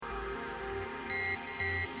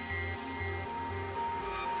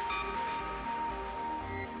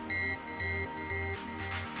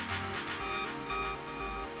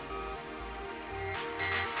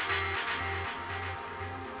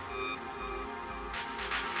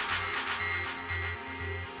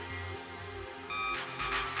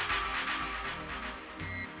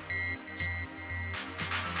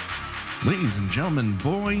Ladies and gentlemen,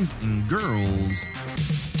 boys and girls,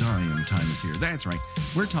 Diane time is here. That's right.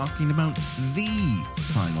 We're talking about the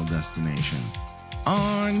Final Destination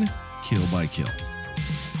on Kill by Kill.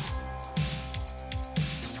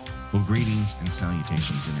 Well, greetings and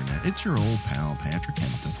salutations, Internet. It's your old pal, Patrick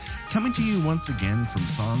Hamilton, coming to you once again from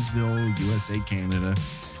Salisbury, USA, Canada.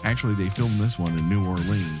 Actually, they filmed this one in New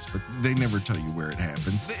Orleans, but they never tell you where it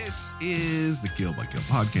happens. This is the Kill by Kill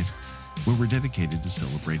podcast, where we're dedicated to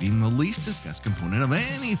celebrating the least discussed component of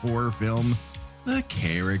any horror film, the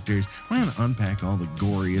characters. We're going to unpack all the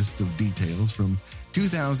goriest of details from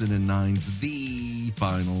 2009's The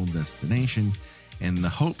Final Destination in the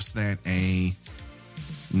hopes that a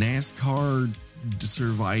NASCAR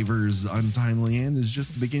survivor's untimely end is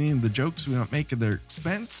just the beginning of the jokes we don't make at their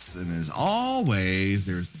expense. And as always,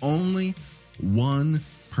 there's only one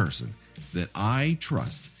person that I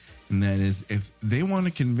trust, and that is if they want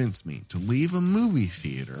to convince me to leave a movie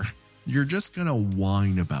theater, you're just going to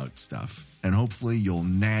whine about stuff. And hopefully you'll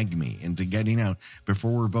nag me into getting out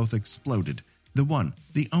before we're both exploded. The one,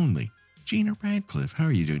 the only, Gina Radcliffe. How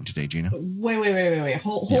are you doing today, Gina? Wait.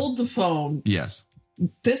 Hold the phone. Yes.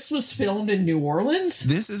 This was filmed in New Orleans?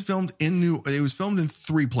 This is filmed in it was filmed in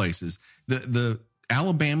three places. The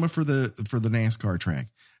Alabama for the NASCAR track,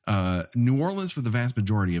 New Orleans for the vast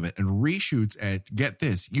majority of it, and reshoots at, get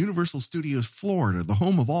this, Universal Studios Florida, the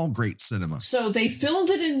home of all great cinema. So they filmed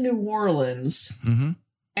it in New Orleans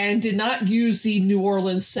and did not use the New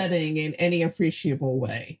Orleans setting in any appreciable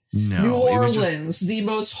way. No. New Orleans, the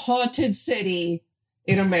most haunted city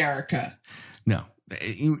in America. No.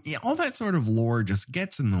 All that sort of lore just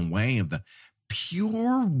gets in the way of the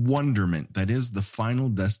pure wonderment that is the Final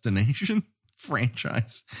Destination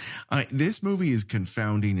franchise. This movie is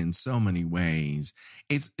confounding in so many ways.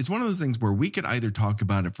 It's one of those things where we could either talk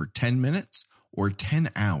about it for 10 minutes or 10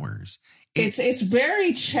 hours. It's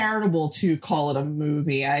very charitable to call it a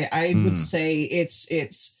movie. I would say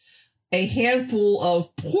it's a handful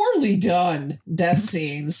of poorly done death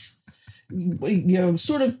scenes.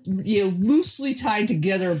 Sort of loosely tied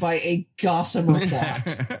together by a gossamer plot.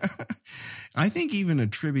 I think even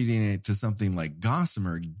attributing it to something like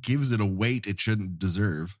Gossamer gives it a weight it shouldn't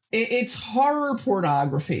deserve. It's horror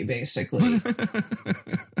pornography, basically.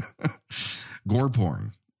 Gore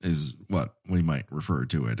porn is what we might refer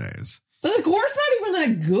to it as. The gore's not even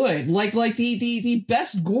that good. Like the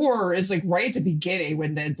best gore is like right at the beginning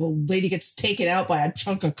when the lady gets taken out by a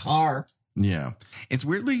chunk of car. Yeah. It's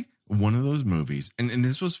weirdly one of those movies, and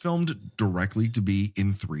this was filmed directly to be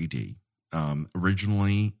in 3D.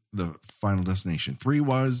 Originally, the Final Destination 3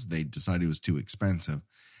 they decided it was too expensive,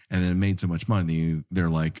 and then it made so much money, they're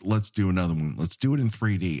like, let's do another one. Let's do it in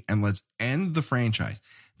 3D, and let's end the franchise.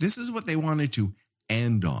 This is what they wanted to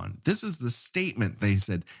end on. This is the statement they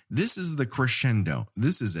said. This is the crescendo.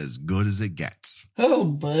 This is as good as it gets. Oh,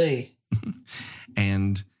 boy.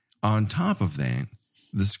 And on top of that,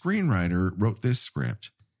 the screenwriter wrote this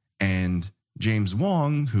script, and James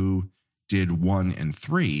Wong, who did 1 and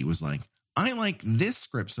 3, was like, I like this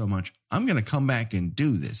script so much, I'm going to come back and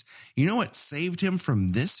do this. You know what saved him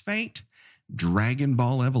from this fate? Dragon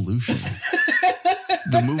Ball Evolution.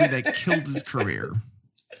 The movie that killed his career.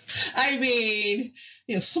 I mean,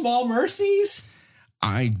 Small Mercies?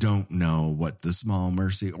 I don't know what the Small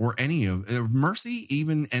Mercy or any of Mercy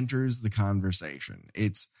even enters the conversation.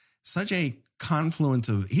 It's such a confluence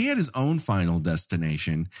of, he had his own Final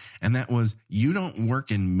Destination, and that was, you don't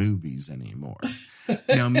work in movies anymore.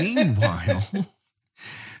 Now, meanwhile,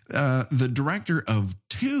 the director of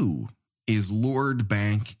 2 is lured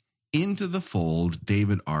back into the fold,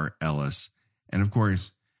 David R. Ellis. And of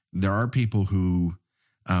course, there are people who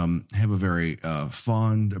have a very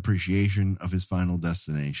fond appreciation of his Final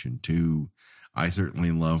Destination 2. I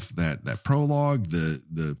certainly love that prologue,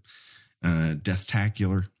 the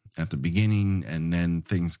Deathtacular at the beginning, and then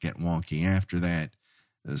things get wonky after that.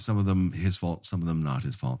 Some of them his fault, some of them not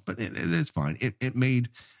his fault, but it's fine. It made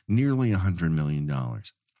nearly $100 million.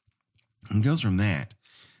 And goes from that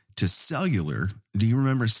to Cellular. Do you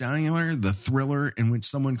remember Cellular, the thriller in which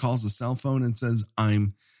someone calls a cell phone and says,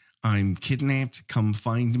 I'm kidnapped, come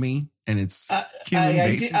find me? And it's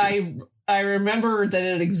I remember that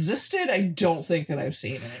it existed. I don't think that I've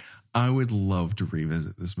seen it. I would love to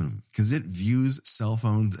revisit this movie because it views cell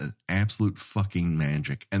phones as absolute fucking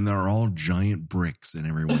magic. And they're all giant bricks in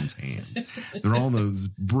everyone's hand. They're all those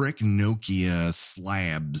brick Nokia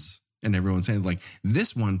slabs in everyone's hands. Like,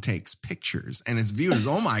 this one takes pictures and it's viewed as,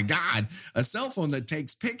 oh my God, a cell phone that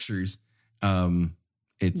takes pictures.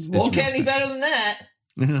 It's won't get any better than that.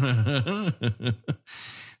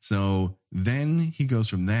 So then he goes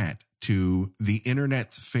from that to the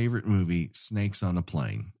internet's favorite movie, Snakes on a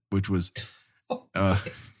Plane. which was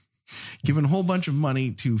given a whole bunch of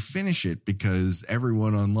money to finish it because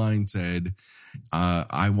everyone online said,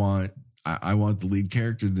 I want the lead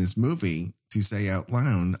character in this movie to say out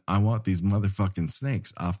loud, I want these motherfucking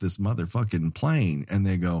snakes off this motherfucking plane. And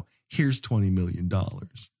they go, here's $20 million.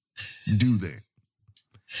 Do that.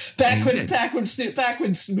 Back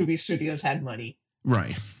when movie studios had money.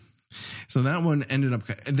 Right. So that one ended up,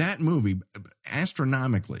 that movie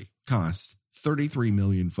astronomically cost $33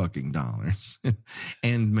 million fucking dollars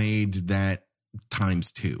and made that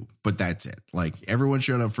times 2. But that's it. Like, everyone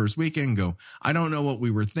showed up first weekend and go, I don't know what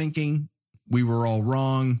we were thinking. We were all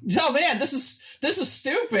wrong. Oh man, this is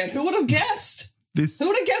stupid. Who would have guessed? Who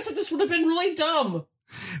would have guessed that this would have been really dumb?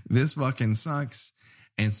 This fucking sucks.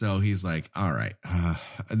 And so he's like, all right,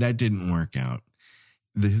 that didn't work out.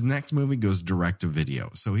 His next movie goes direct to video.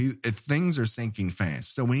 So things are sinking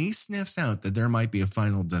fast. So when he sniffs out that there might be a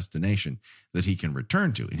final destination that he can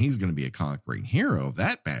return to, and he's going to be a conquering hero of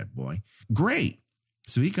that bad boy, great.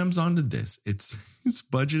 So he comes on to this. It's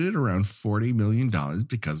budgeted around $40 million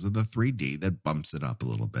because of the 3D that bumps it up a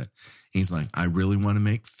little bit. He's like, I really want to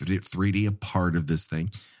make 3D a part of this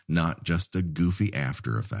thing, not just a goofy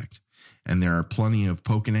after effect. And there are plenty of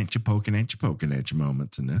poking at you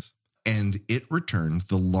moments in this. And it returned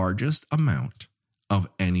the largest amount of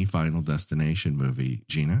any Final Destination movie,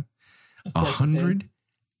 Gina.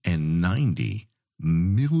 $190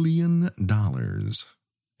 million.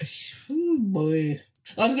 Oh boy.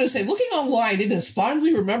 I was going to say, looking online, it is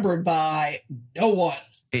fondly remembered by no one.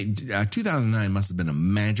 2009 must have been a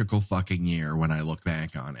magical fucking year when I look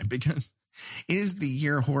back on it, because it is the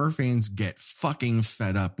year horror fans get fucking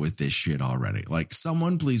fed up with this shit already. Like,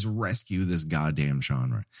 someone please rescue this goddamn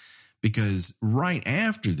genre. Because right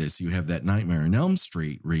after this, you have that Nightmare on Elm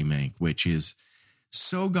Street remake, which is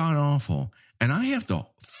so god awful. And I have to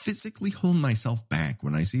physically hold myself back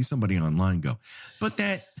when I see somebody online go, but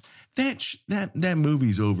that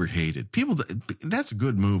movie's overhated. People, that's a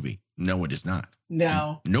good movie. No, it is not.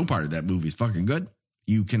 No part of that movie is fucking good.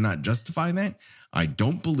 You cannot justify that. I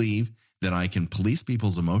don't believe that I can police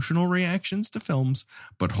people's emotional reactions to films,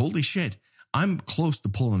 but holy shit, I'm close to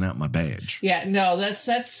pulling out my badge. Yeah, no, that's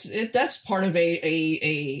part of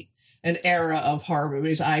an era of horror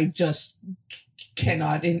movies. I just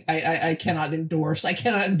cannot. I cannot endorse. I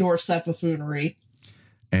cannot endorse that buffoonery.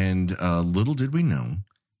 And little did we know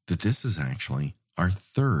that this is actually our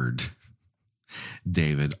third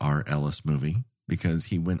David R. Ellis movie, because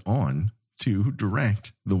he went on to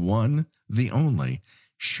direct the one, the only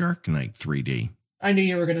Shark Night 3D. I knew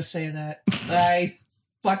you were going to say that. I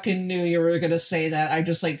fucking knew you were going to say that. I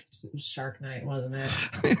just it was Shark Night, wasn't it?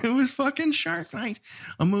 It was fucking Shark Night,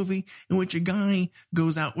 a movie in which a guy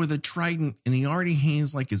goes out with a trident and he already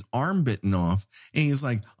has like his arm bitten off. And he's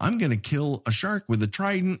like, I'm going to kill a shark with a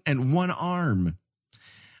trident and one arm.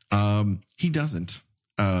 He doesn't.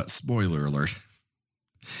 Spoiler alert.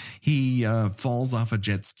 He falls off a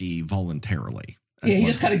jet ski voluntarily. Yeah, he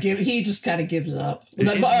just kind of gives up.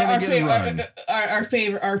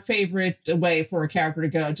 Our favorite way for a character to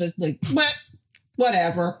go, just like,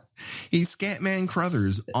 whatever. He Scatman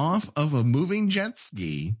Crothers off of a moving jet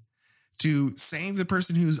ski to save the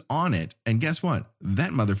person who's on it, and guess what?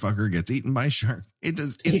 That motherfucker gets eaten by a shark.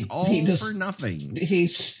 It's all for nothing. He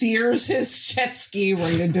steers his jet ski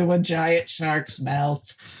right into a giant shark's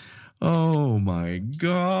mouth. Oh my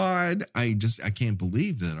God. I can't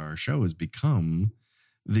believe that our show has become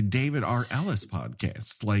the David R. Ellis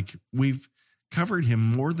podcast. Like, we've covered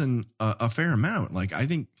him more than a fair amount. Like, I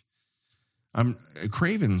think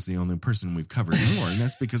Craven's the only person we've covered more, and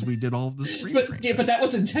that's because we did all of the Scream franchise. Yeah, but that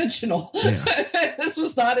was intentional. Yeah. This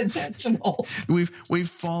was not intentional. We've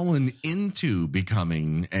fallen into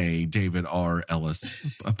becoming a David R.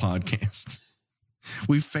 Ellis podcast.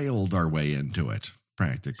 We failed our way into it.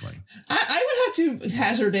 Practically, I would have to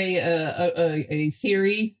hazard a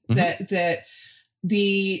theory that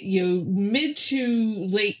the mid to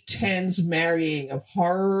late 10s marrying of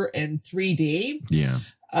horror and 3D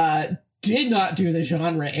did not do the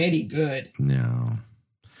genre any good. No,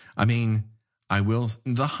 I mean,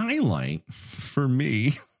 the highlight for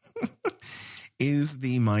me is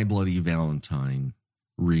the My Bloody Valentine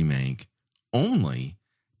remake, only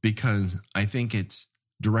because I think it's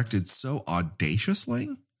directed so audaciously,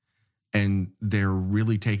 and they're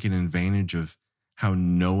really taking advantage of how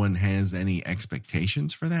no one has any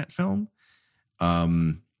expectations for that film.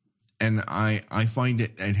 And I find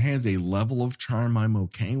it has a level of charm I'm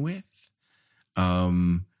okay with.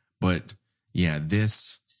 But yeah,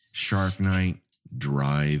 this Shark Night,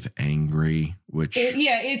 Drive Angry, which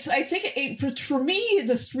I think for me,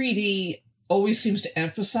 the 3D always seems to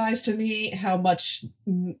emphasize to me how much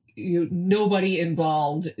nobody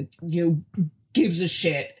involved gives a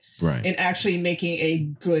shit in actually making a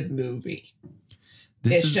good movie.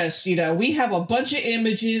 It's just, we have a bunch of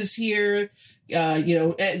images here.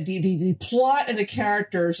 The plot and the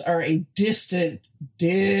characters are a distant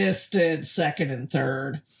second and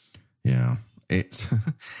third. Yeah. It's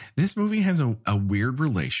this movie has a weird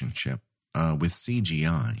relationship with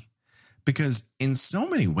CGI, because in so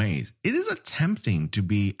many ways it is attempting to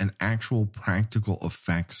be an actual practical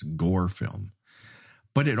effects gore film,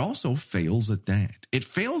 but it also fails at that. It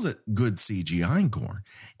fails at good CGI gore,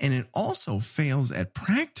 and it also fails at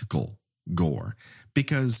practical gore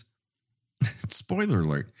because, spoiler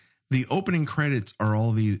alert, the opening credits are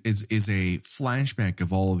all these is a flashback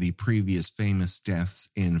of all of the previous famous deaths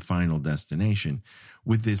in Final Destination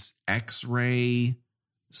with this X-ray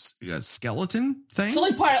skeleton thing.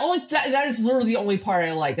 It's that is literally the only part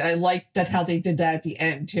I liked. I liked that how they did that at the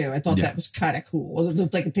end too. I thought that was kind of cool. It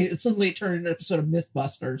looked like it suddenly turned into an episode of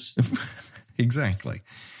Mythbusters. Exactly.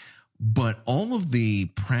 But all of the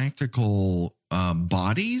practical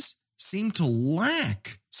bodies seem to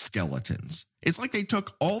lack skeletons. It's like they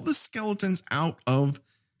took all the skeletons out of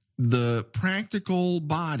the practical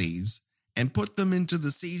bodies and put them into the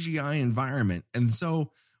CGI environment. And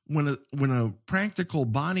so when a practical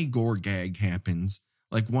body gore gag happens,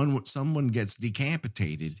 like someone gets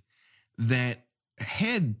decapitated, that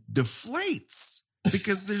head deflates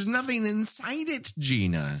because there's nothing inside it,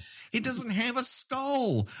 Gina. It doesn't have a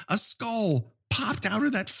skull. A skull popped out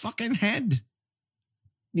of that fucking head.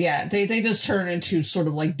 Yeah, they just turn into sort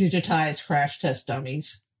of like digitized crash test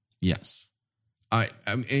dummies. Yes.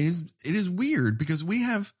 It is weird because we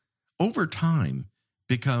have, over time,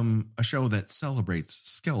 become a show that celebrates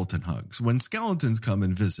skeleton hugs. When skeletons come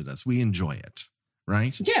and visit us, we enjoy it,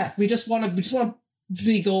 right? Yeah, we just want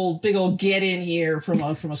big old get in here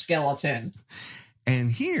from a skeleton. And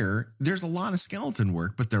here, there's a lot of skeleton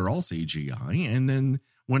work, but they're all CGI. And then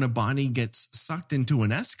when a body gets sucked into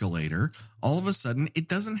an escalator, all of a sudden it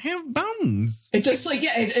doesn't have bones. It's just like,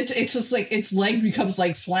 it's just like its leg becomes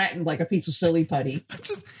like flattened like a piece of silly putty.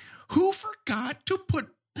 Who forgot to put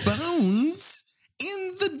bones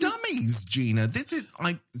in the dummies, Gina? This is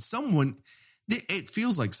like it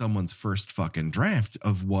feels like someone's first fucking draft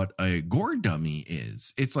of what a gore dummy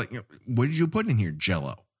is. It's like, what did you put in here?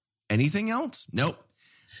 Jello. Anything else? Nope.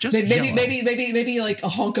 Just maybe like a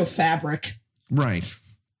hunk of fabric. Right.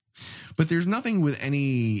 But there's nothing with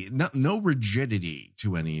no rigidity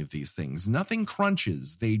to any of these things. Nothing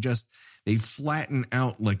crunches. They flatten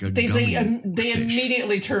out like a gummy they fish.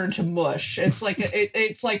 Immediately turn to mush. It's like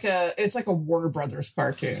it's like a Warner Brothers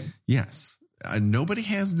cartoon. Yes. They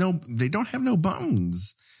don't have no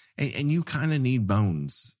bones. And you kind of need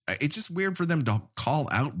bones. It's just weird for them to call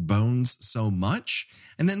out bones so much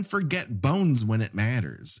and then forget bones when it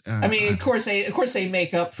matters. Of course they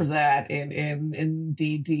make up for that in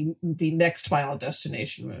the next Final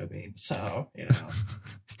Destination movie. So,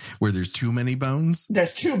 where there's too many bones.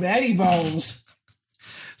 There's too many bones.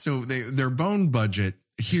 So their bone budget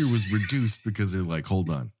here was reduced because they're like,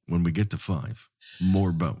 hold on, when we get to 5.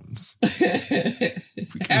 More bones.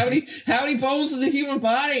 How many bones in the human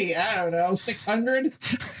body? I don't know, 600?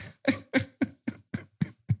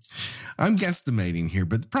 I'm guesstimating here,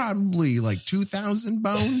 but probably like 2,000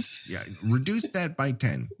 bones. Yeah, reduce that by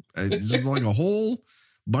 10. It's like a whole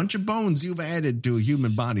bunch of bones you've added to a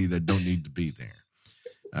human body that don't need to be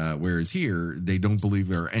there. Whereas here, they don't believe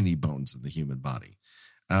there are any bones in the human body.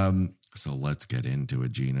 So let's get into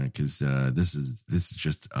it, Gina, because this is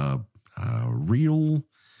just a real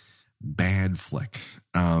bad flick.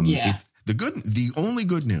 It's the only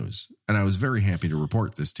good news, and I was very happy to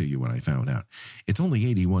report this to you when I found out, it's only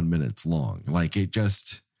 81 minutes long. Like it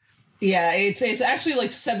just, it's actually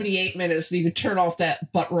like 78 minutes. So you can turn off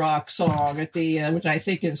that butt rock song at the which I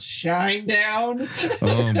think is Shinedown.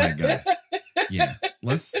 Oh my god. Yeah,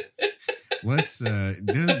 let's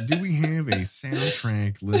do we have a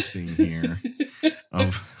soundtrack listing here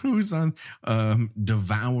of who's on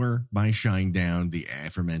Devour by Shinedown, the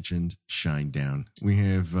aforementioned Shinedown. We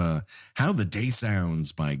have How the Day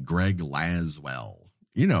Sounds by Greg Laswell.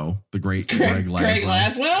 The great Greg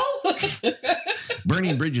Laswell.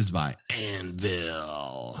 Burning Bridges by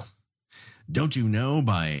Anvil. Don't You Know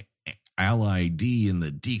by LID and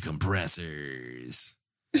the Decompressors.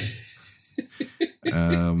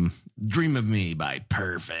 Dream of Me by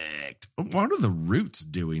Perfect. What are the Roots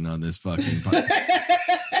doing on this fucking podcast?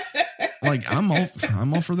 Like, I'm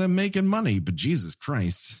all for them making money, but Jesus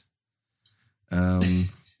Christ.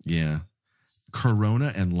 Yeah.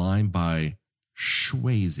 Corona and Lime by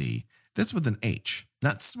Swayze. That's with an H,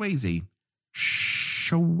 not Swayze.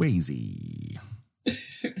 Swayze.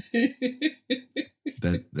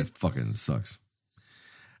 that fucking sucks.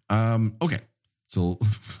 Okay. So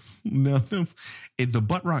now the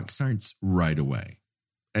butt rock starts right away.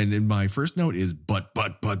 And in my first note is butt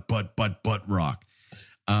rock.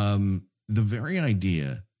 The very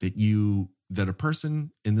idea that a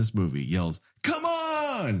person in this movie yells, "Come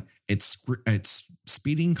on!" It's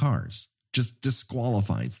speeding cars just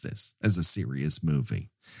disqualifies this as a serious movie.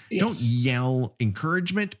 Yes. Don't yell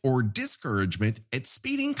encouragement or discouragement at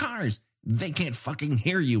speeding cars. They can't fucking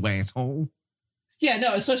hear you, asshole. Yeah,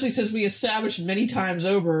 no, especially since we established many times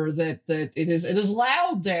over that it is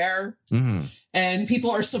loud there, and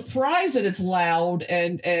people are surprised that it's loud,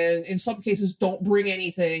 and in some cases don't bring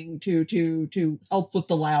anything to help with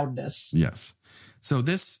the loudness. Yes. So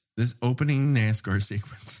this opening NASCAR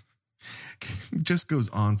sequence just goes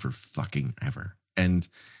on for fucking ever, and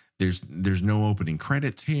there's no opening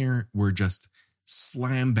credits here. We're just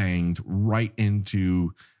slam banged right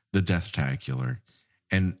into the Deathtacular.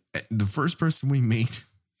 And the first person we meet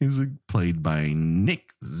is played by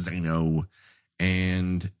Nick Zano.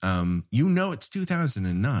 And it's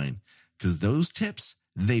 2009 because those tips,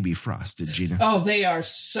 they be frosted, Gina. Oh, they are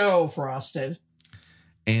so frosted.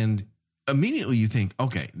 And immediately you think,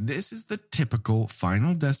 okay, this is the typical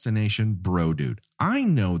Final Destination bro dude. I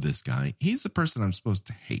know this guy. He's the person I'm supposed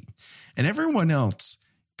to hate. And everyone else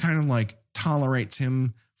kind of like tolerates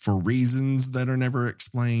him for reasons that are never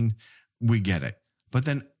explained. We get it. But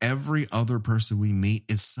then every other person we meet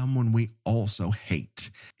is someone we also hate.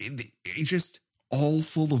 It's just all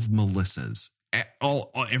full of Melissas.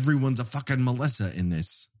 Everyone's a fucking Melissa in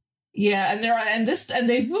this. Yeah, and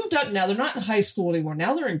they've moved up now. They're not in high school anymore.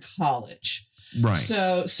 Now they're in college. Right.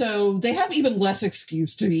 So they have even less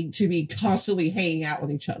excuse to be constantly hanging out with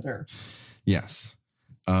each other. Yes.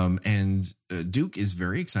 And Duke is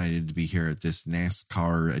very excited to be here at this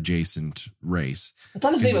NASCAR adjacent race. I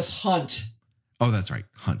thought his name was Hunt. Oh, that's right.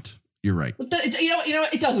 Hunt. You're right. You know,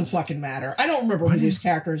 it doesn't fucking matter. I don't remember who these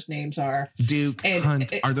characters' names are. Duke,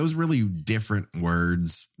 Hunt. Are those really different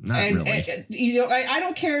words? Not really. I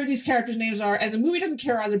don't care who these characters' names are. And the movie doesn't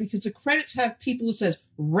care either because the credits have people that says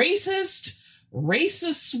racist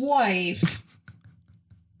wife,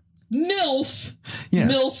 MILF,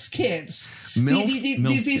 yes. MILF's kids.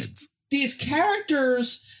 Kids. These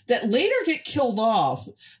characters that later get killed off,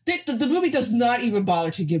 the movie does not even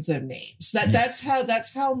bother to give them names. That's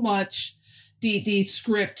how much the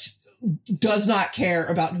script does not care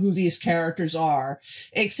about who these characters are,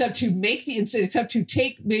 except to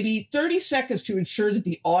take maybe 30 seconds to ensure that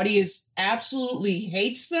the audience absolutely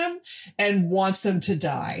hates them and wants them to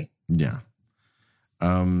die. Yeah.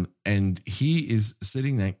 And he is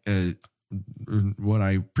sitting what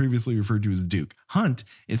I previously referred to as Duke. Hunt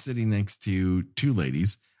is sitting next to two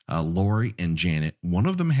ladies, Lori and Janet. One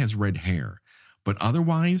of them has red hair, but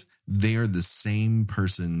otherwise they are the same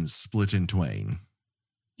person split in twain.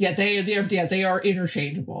 Yeah, they are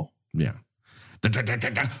interchangeable. Yeah.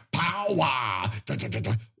 Power!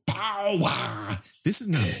 Power! This is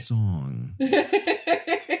not a song.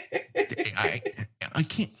 I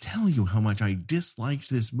can't tell you how much I disliked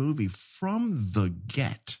this movie from the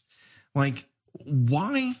get. Like,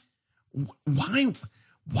 why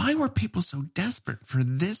were people so desperate for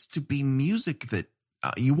this to be music that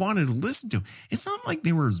you wanted to listen to? It's not like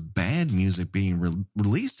there was bad music being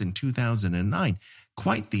released in 2009.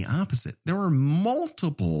 Quite the opposite. There were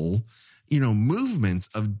multiple, movements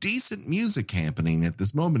of decent music happening at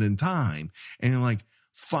this moment in time. And you're like,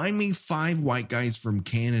 find me 5 white guys from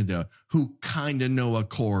Canada who kind of know a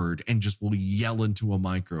chord and just will yell into a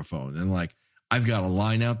microphone. And like, I've got a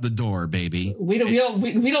line out the door, baby. We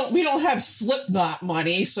don't have Slipknot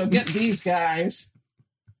money, so get these guys.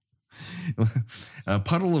 A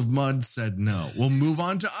puddle of mud said no. We'll move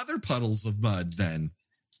on to other puddles of mud then.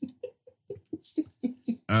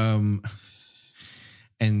 And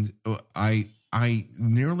I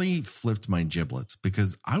nearly flipped my giblets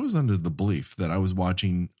because I was under the belief that I was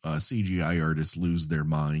watching CGI artists lose their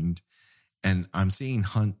mind, and I'm seeing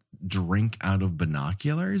Hunt drink out of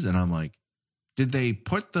binoculars, and I'm like, did they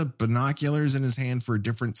put the binoculars in his hand for a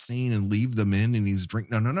different scene and leave them in and he's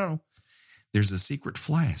drinking? No. There's a secret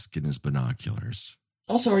flask in his binoculars.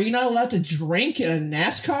 Also, are you not allowed to drink in a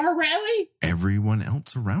NASCAR rally? Everyone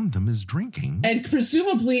else around them is drinking. And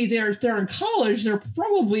presumably they're in college. They're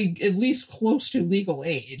probably at least close to legal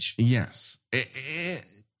age. Yes.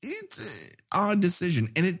 It's an odd decision.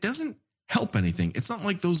 And it doesn't help anything. It's not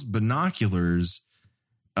like those binoculars,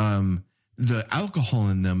 the alcohol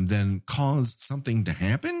in them then cause something to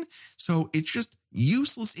happen. So it's just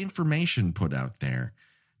useless information put out there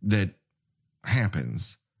that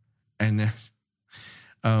happens. And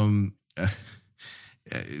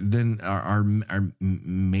then our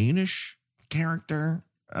mainish character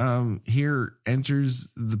here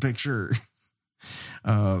enters the picture.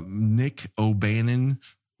 Nick O'Bannon,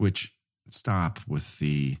 which stop with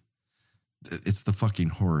it's the fucking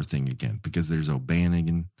horror thing again, because there's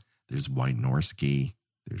O'Bannigan, there's Wynorski,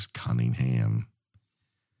 there's Cunningham.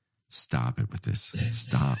 Stop it with this.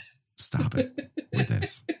 Stop it with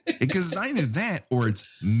this. Because it's either that or it's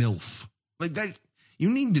MILF. Like that, you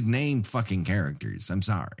need to name fucking characters. I'm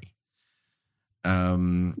sorry.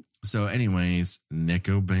 So anyways, Nick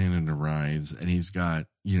O'Bannon arrives and he's got,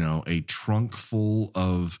 a trunk full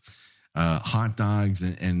of hot dogs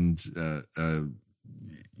and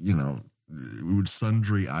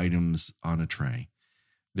sundry items on a tray.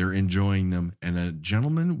 They're enjoying them, and a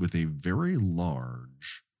gentleman with a very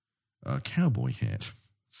large cowboy hat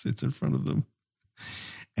sits in front of them.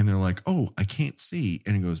 And they're like, "Oh, I can't see."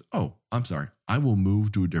 And he goes, "Oh, I'm sorry. I will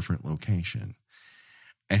move to a different location."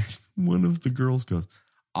 And one of the girls goes,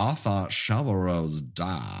 "I thought Chevreau's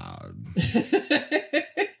died."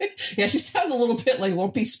 Yeah, she sounds a little bit like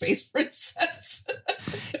Lumpy Space Princess.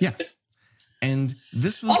 Yes. And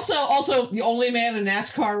this was also the only man in a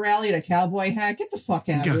NASCAR rally in a cowboy hat. Get the fuck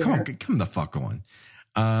out of here. Come the fuck on.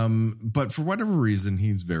 But for whatever reason,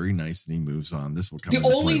 he's very nice and he moves on. This will come. The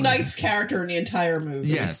only nice character in the entire movie.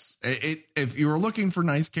 Yes. If you were looking for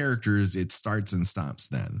nice characters, it starts and stops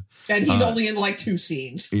then. And he's only in like 2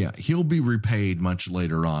 scenes. Yeah. He'll be repaid much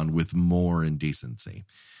later on with more indecency.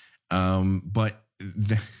 But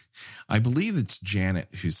I believe it's Janet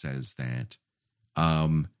who says that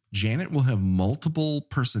Janet will have multiple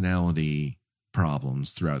personality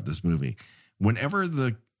problems throughout this movie. Whenever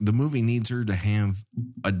the movie needs her to have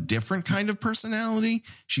a different kind of personality,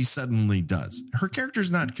 she suddenly does. Her character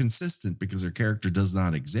is not consistent because her character does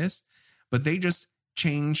not exist, but they just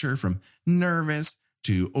change her from nervous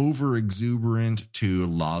to over exuberant to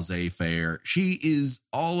laissez-faire. She is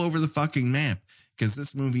all over the fucking map because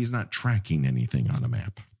this movie is not tracking anything on a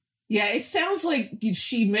map. Yeah, it sounds like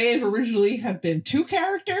she may have originally have been 2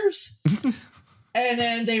 characters. And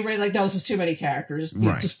then they read like, no, this is too many characters.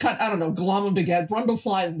 Right. Just cut, I don't know, glom them together,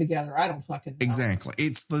 fly them together. I don't fucking know. Exactly.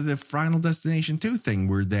 It's the Final Destination 2 thing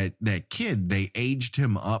where that kid, they aged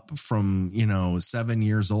him up from, 7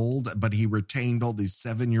 years old, but he retained all these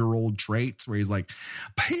 7-year-old traits where he's like,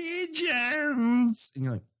 pigeons. And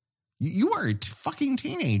you're like, you are a fucking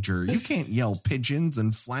teenager. You can't yell pigeons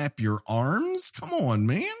and flap your arms. Come on,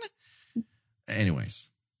 man. Anyways.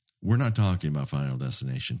 We're not talking about Final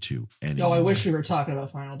Destination 2 anymore. No, I wish we were talking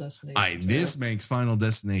about Final Destination 2. This makes Final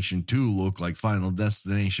Destination 2 look like Final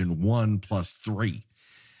Destination 1 plus 3.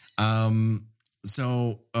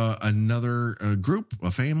 So another group,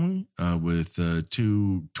 a family with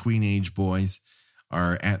 2 tweenage boys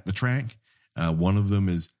are at the track. One of them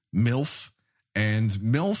is MILF. And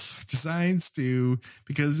MILF decides to,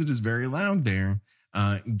 because it is very loud there,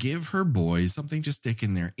 give her boys something to stick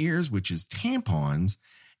in their ears, which is tampons.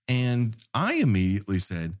 And I immediately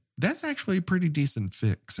said, that's actually a pretty decent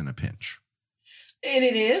fix in a pinch. And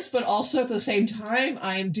it is, but also at the same time,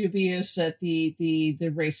 I am dubious that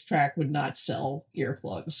the racetrack would not sell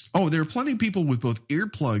earplugs. Oh, there are plenty of people with both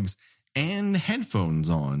earplugs and headphones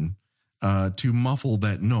on to muffle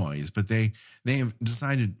that noise. But they have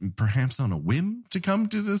decided, perhaps on a whim, to come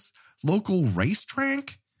to this local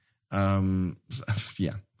racetrack.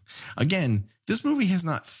 Yeah. Again, this movie has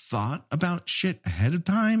not thought about shit ahead of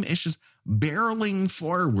time. It's just barreling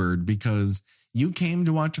forward because you came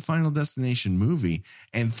to watch a Final Destination movie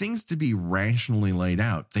and things to be rationally laid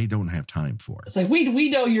out, they don't have time for. It's like, we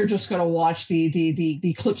know you're just going to watch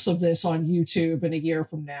the clips of this on YouTube in a year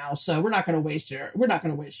from now. So we're not going to waste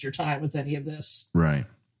your time with any of this. Right.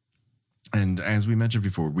 And as we mentioned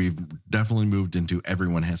before, we've definitely moved into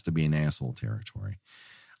everyone has to be an asshole territory.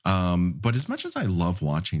 But as much as I love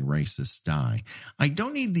watching racists die, I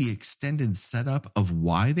don't need the extended setup of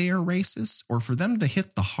why they are racist or for them to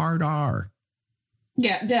hit the hard R.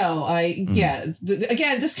 Yeah, no, again,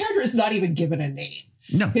 this character is not even given a name.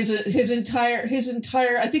 No, his entire,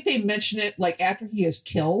 I think they mention it like after he is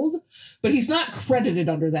killed, but he's not credited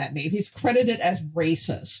under that name. He's credited as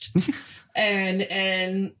racist.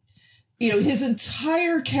 and his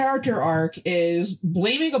entire character arc is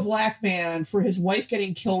blaming a black man for his wife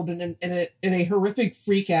getting killed in a horrific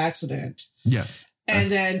freak accident. Yes.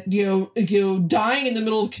 And then, dying in the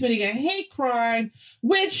middle of committing a hate crime,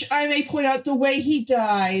 which I may point out the way he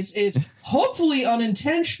dies is hopefully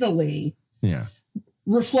unintentionally. Yeah.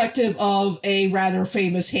 reflective of a rather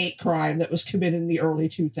famous hate crime that was committed in the early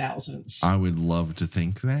 2000s. I would love to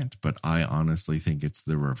think that, but I honestly think it's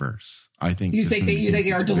the reverse. I think you think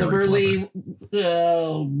they are deliberately.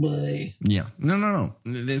 Oh boy! Yeah, no.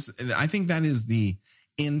 I think that is the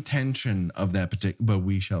intention of that particular. But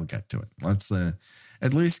we shall get to it. Let's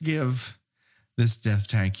at least give this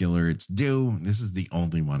Deathtacular its due. This is the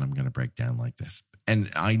only one I'm going to break down like this, and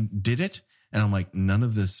I did it, and I'm like, none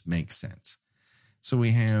of this makes sense. So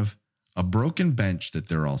we have a broken bench that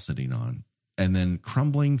they're all sitting on, and then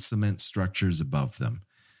crumbling cement structures above them.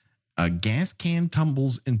 A gas can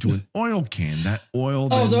tumbles into an oil can. That oil.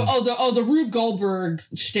 The Rube Goldberg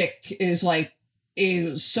shtick is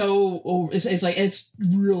it's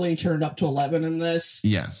really turned up to 11 in this.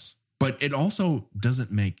 Yes, but it also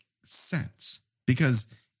doesn't make sense because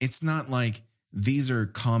it's not like these are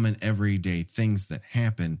common everyday things that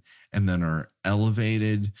happen and then are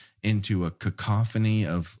elevated into a cacophony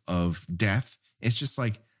of death. It's just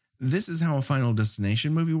like, this is how a Final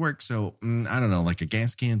Destination movie works. So I don't know, like a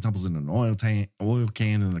gas can tumbles in an oil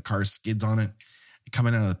can and the car skids on it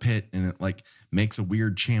coming out of the pit, and it like makes a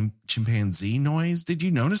weird chimpanzee noise. Did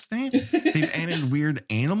you notice that? They've added weird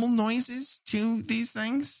animal noises to these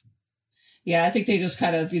things. Yeah, I think they just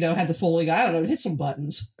kind of, had the full, hit some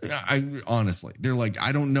buttons. Honestly, they're like,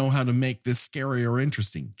 I don't know how to make this scary or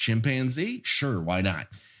interesting. Chimpanzee? Sure, why not?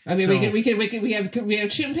 I mean, we have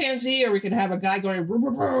chimpanzee, or we could have a guy going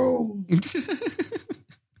boom.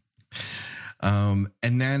 And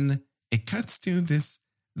then it cuts to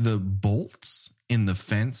the bolts in the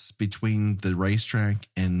fence between the racetrack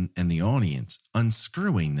and the audience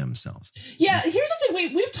unscrewing themselves. Yeah, here's the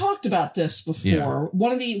thing. We've talked about this before. Yeah.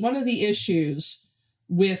 One of the issues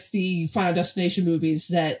with the Final Destination movies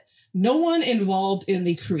that no one involved in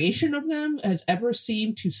the creation of them has ever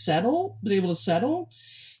seemed to been able to settle,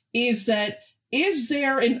 is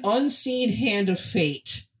there an unseen hand of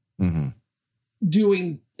fate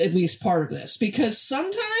doing at least part of this? Because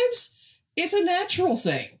sometimes it's a natural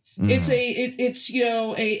thing. It's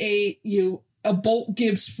a bolt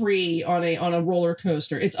gives free on a roller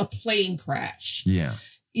coaster. It's a plane crash. Yeah.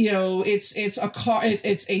 It's a car.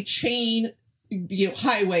 It's a chain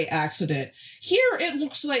highway accident. Here it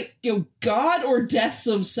looks like God or death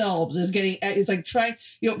themselves is getting. It's like trying.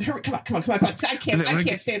 Come on. I can't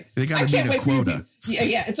stand. They got to meet a quota.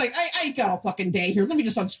 Yeah. It's like I ain't got a fucking day here. Let me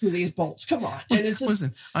just unscrew these bolts. Come on. And it's just,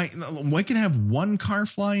 listen. We can have one car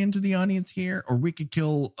fly into the audience here, or we could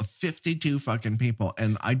kill 52 fucking people,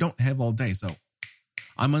 and I don't have all day, so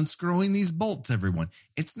I'm unscrewing these bolts, everyone.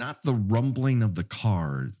 It's not the rumbling of the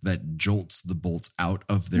car that jolts the bolts out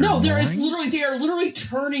of their line. They are literally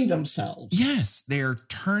turning themselves. Yes, they are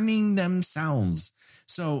turning themselves.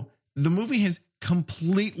 So the movie has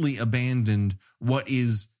completely abandoned what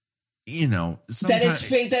is, that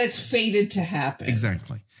it's fated to happen.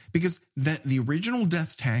 Exactly. Because the original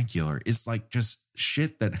Deathtacular is like just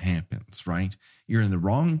shit that happens, right? You're in the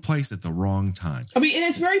wrong place at the wrong time. I mean, and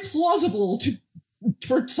it's very plausible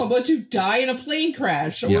for someone to die in a plane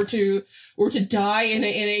crash or to die in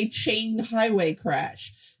a chain highway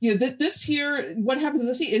crash. This here, what happened in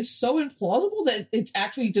this scene is so implausible that it's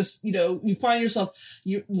actually just, you find yourself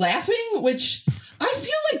laughing, which I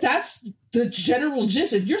feel like that's the general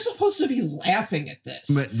gist. You're supposed to be laughing at this.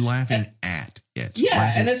 But laughing at it. Yeah.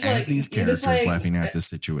 Laughing and it's like these characters laughing at the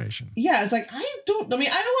situation. Yeah. It's like, I don't want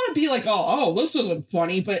to be like, oh, this isn't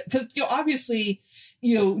funny, but because, obviously,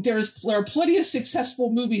 there are plenty of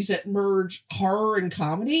successful movies that merge horror and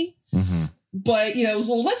comedy. Mm-hmm. But,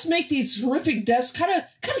 so let's make these horrific deaths kind of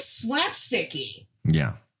slapsticky.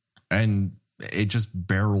 Yeah. And it just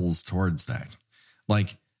barrels towards that.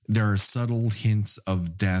 Like, there are subtle hints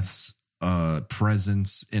of death's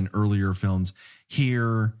presence in earlier films.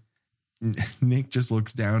 Here, Nick just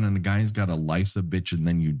looks down and the guy's got a "Life's a Bitch and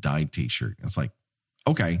Then You Die" t-shirt. It's like,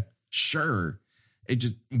 okay, sure.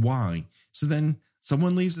 Why? So then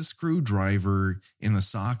someone leaves a screwdriver in the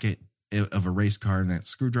socket of a race car, and that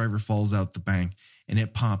screwdriver falls out the back and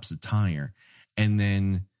it pops a tire. And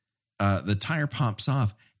then the tire pops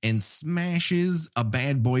off and smashes a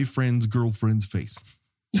bad boyfriend's girlfriend's face.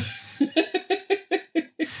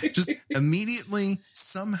 Just immediately,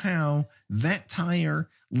 somehow, that tire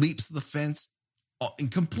leaps the fence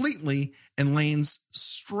completely and lands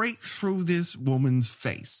straight through this woman's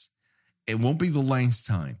face. It won't be the last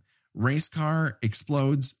time. Race car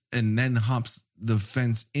explodes and then hops the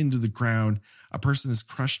fence into the crowd. A person is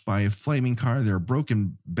crushed by a flaming car. There are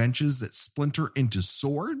broken benches that splinter into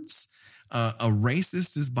swords. A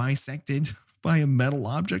racist is bisected by a metal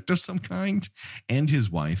object of some kind, and his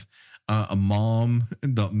wife, a mom,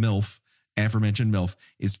 the MILF, aforementioned MILF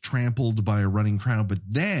is trampled by a running crowd, but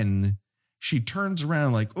then she turns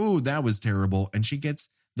around like, oh, that was terrible. And she gets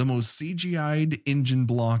the most CGI'd engine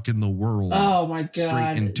block in the world. Oh my God.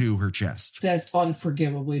 Straight into her chest. That's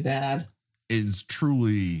unforgivably bad. Is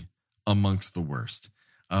truly amongst the worst.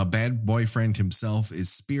 Bad boyfriend himself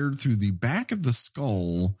is speared through the back of the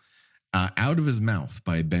skull, out of his mouth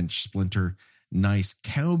by a bench splinter. Nice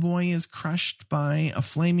cowboy is crushed by a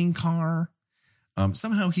flaming car.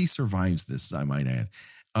 Somehow he survives this, I might add.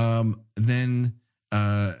 Then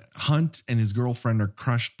Hunt and his girlfriend are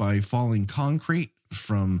crushed by falling concrete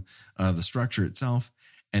from the structure itself.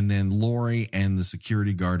 And then Lori and the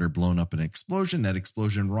security guard are blown up in an explosion. That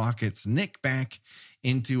explosion rockets Nick back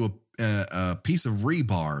into a piece of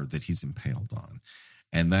rebar that he's impaled on.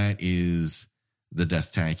 And that is the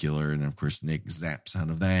Deathtacular. And of course, Nick zaps out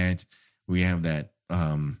of that. We have that,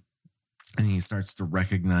 and he starts to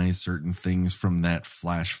recognize certain things from that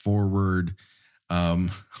flash forward.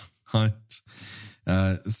 Hunt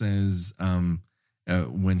says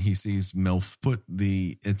when he sees MILF put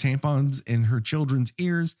the tampons in her children's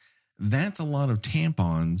ears, that's a lot of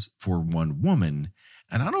tampons for one woman.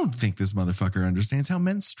 And I don't think this motherfucker understands how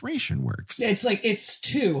menstruation works. It's like, it's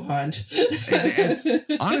two, Hunt.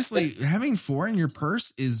 Honestly, having 4 in your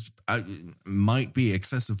purse is might be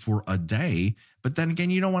excessive for a day. But then again,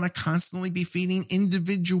 you don't want to constantly be feeding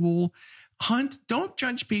individual. Hunt, don't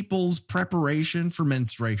judge people's preparation for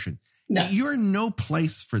menstruation. No. You're in no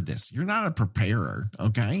place for this. You're not a preparer,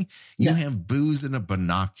 okay? You have booze and a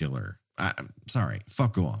binocular. Sorry,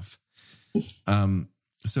 fuck off.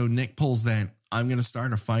 So Nick pulls that, I'm going to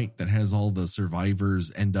start a fight that has all the survivors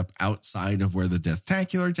end up outside of where the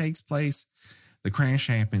Deathtacular takes place. The crash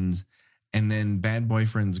happens, and then bad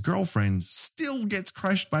boyfriend's girlfriend still gets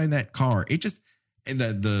crushed by that car. It just,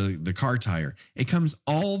 the car tire, it comes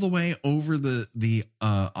all the way over the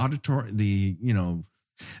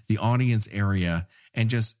audience area and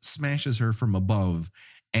just smashes her from above.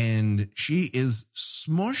 And she is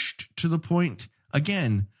smushed to the point,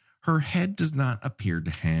 again, her head does not appear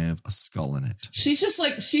to have a skull in it. She's just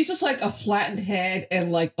like a flattened head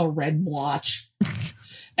and like a red blotch.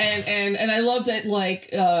 and I love that, like,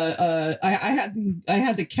 I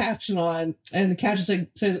had the caption on, and the caption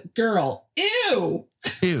says, girl, ew.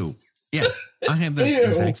 Ew. Yes. I have the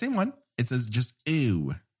exact same one. It says just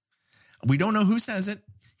ew. We don't know who says it,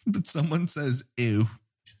 but someone says ew.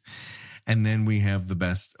 And then we have the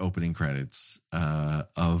best opening credits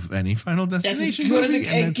of any Final Destination movie.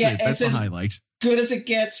 That's a highlight. Good as it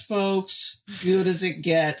gets, folks. Good as it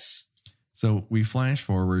gets. So we flash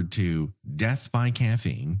forward to Death by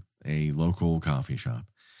Caffeine, a local coffee shop,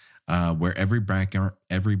 where every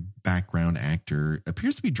background actor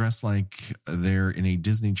appears to be dressed like they're in a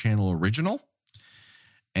Disney Channel original.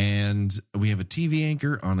 And we have a TV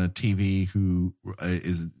anchor on a TV who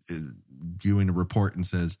is doing a report and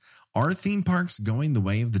says, are theme parks going the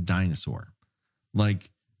way of the dinosaur? Like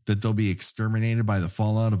that they'll be exterminated by the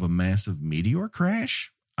fallout of a massive meteor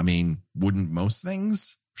crash? I mean, wouldn't most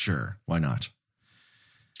things? Sure, why not?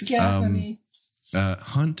 Yeah, I mean.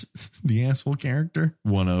 Hunt, the asshole character,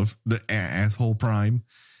 one of the asshole prime,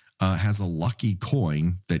 has a lucky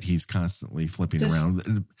coin that he's constantly flipping around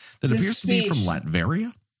that appears to be from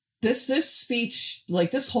Latveria. This speech,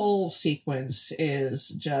 like this whole sequence is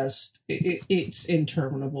just, it's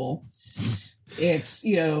interminable. It's,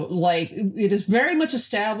 like it is very much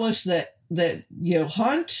established that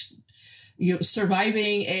Hunt,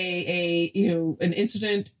 surviving an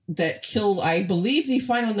incident that killed, I believe the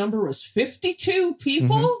final number was 52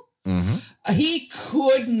 people. Mm-hmm. He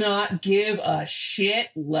could not give a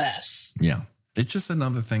shit less. Yeah. It's just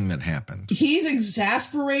another thing that happened. He's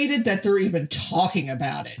exasperated that they're even talking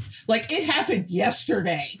about it. Like, it happened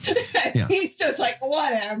yesterday. Yeah. He's just like,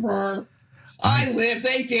 whatever. I lived.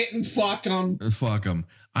 They didn't. Fuck them. Fuck them.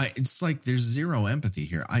 It's like there's zero empathy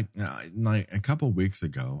here. Like a couple of weeks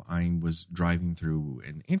ago, I was driving through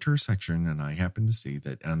an intersection and I happened to see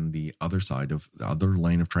that on the other side of the other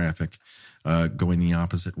lane of traffic, going the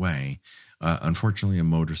opposite way, unfortunately, a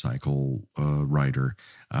motorcycle rider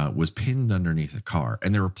was pinned underneath a car,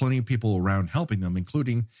 and there were plenty of people around helping them,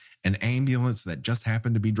 including an ambulance that just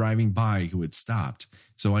happened to be driving by who had stopped.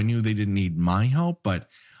 So I knew they didn't need my help, but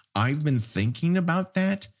I've been thinking about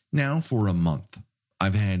that now for a month.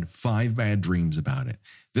 I've had 5 bad dreams about it.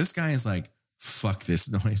 This guy is like, fuck this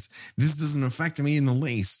noise. This doesn't affect me in the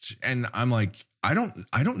least. And I'm like, I don't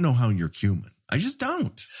know how you're human. I just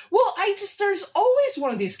don't. Well, there's always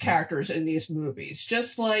one of these characters in these movies.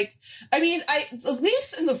 Just like, I mean, at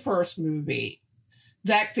least in the first movie,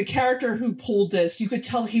 that the character who pulled this, you could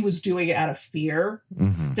tell he was doing it out of fear,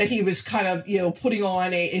 that he was kind of, putting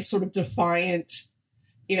on a sort of defiant,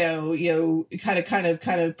 kind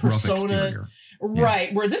of persona. Right.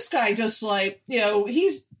 Where this guy just like,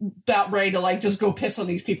 he's about ready to like just go piss on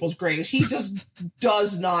these people's graves. He just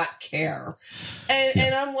does not care.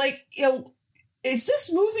 And I'm like, is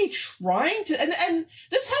this movie trying to, and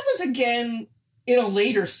this happens again in a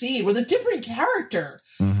later scene with a different character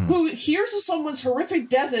who hears of someone's horrific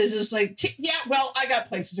death and is just like, well, I got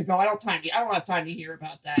places to go. I don't have time to hear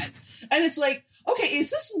about that. And it's like, okay, is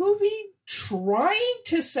this movie trying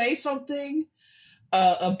to say something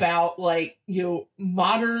about like,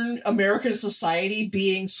 modern American society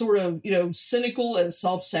being sort of, cynical and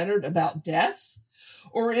self-centered about death?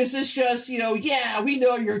 Or is this just, we know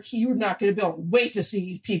you're not going to be able to wait to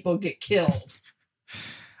see people get killed?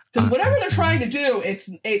 Because whatever they're trying to do,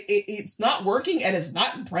 it's not working and it's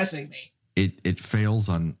not impressing me. It fails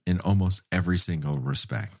in almost every single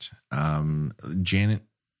respect. Janet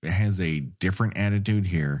has a different attitude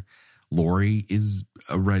here. Lori is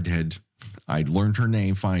a redhead. I learned her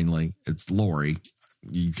name finally. It's Lori.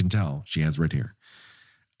 You can tell she has red hair.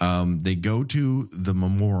 They go to the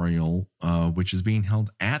memorial, which is being held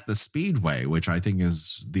at the Speedway, which I think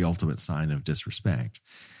is the ultimate sign of disrespect.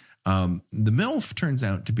 The MILF turns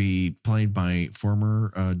out to be played by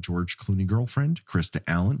former George Clooney girlfriend, Krista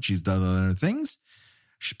Allen. She's done other things.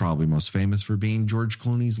 She's probably most famous for being George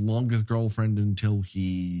Clooney's longest girlfriend until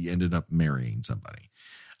he ended up marrying somebody.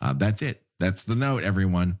 That's it. That's the note,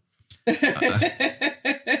 everyone. You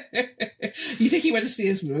think he went to see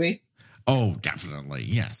this movie? Oh, definitely.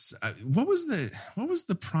 Yes. What was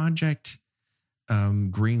the Project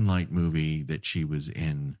Greenlight movie that she was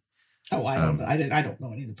in? Oh, I don't know. I don't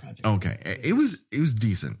know any of the projects. Okay. It was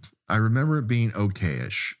decent. I remember it being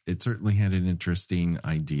okay-ish. It certainly had an interesting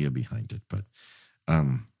idea behind it, but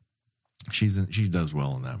she does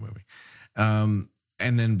well in that movie. And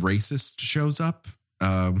then Racist shows up.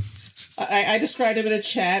 I described him in a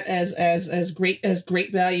chat as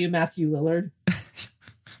great value Matthew Lillard.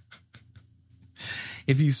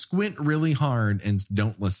 If you squint really hard and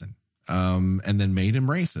don't listen, and then made him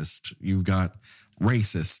racist, you've got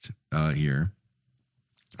Racist here.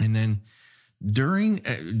 And then during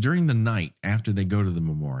the night after they go to the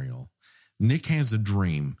memorial, Nick has a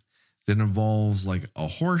dream that involves like a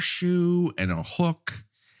horseshoe and a hook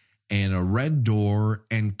and a red door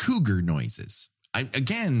and cougar noises.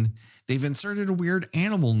 Again, they've inserted a weird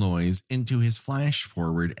animal noise into his flash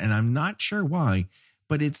forward, and I'm not sure why,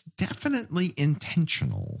 but it's definitely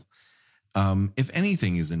intentional. If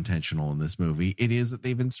anything is intentional in this movie, it is that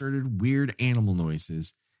they've inserted weird animal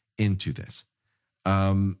noises into this.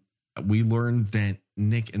 We learned that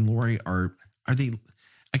Nick and Lori are they,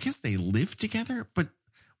 I guess they live together, but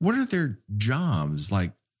what are their jobs?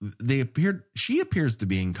 Like she appears to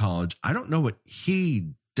be in college. I don't know what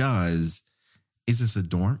he does. Is this a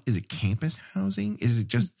dorm? Is it campus housing? Is it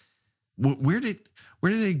just, where did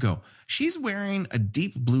they go? She's wearing a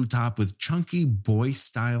deep blue top with chunky boy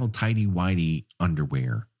style tighty whitey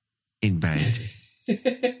underwear in bed.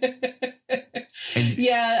 And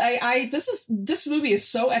yeah, this movie is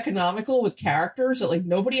so economical with characters that like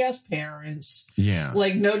nobody has parents. Yeah,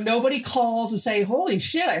 like nobody calls and say, "Holy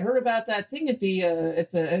shit, I heard about that thing at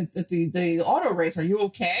the auto race. Are you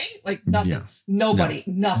okay?" Like nothing. Yeah. Nobody.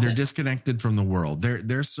 No, nothing. They're disconnected from the world.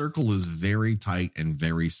 Their circle is very tight and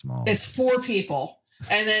very small. It's 4 people,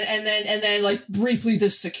 and then like briefly the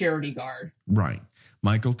security guard. Right,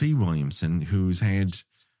 Michael T. Williamson, who's had,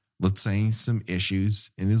 let's say, some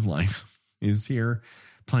issues in his life, is here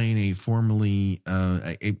playing a formerly,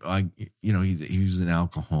 he was an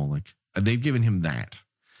alcoholic. They've given him that.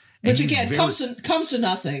 Which again, comes to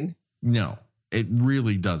nothing. No, it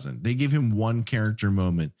really doesn't. They give him one character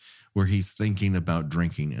moment where he's thinking about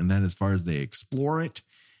drinking. And then as far as they explore it,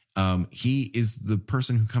 he is the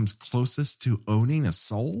person who comes closest to owning a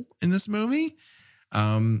soul in this movie.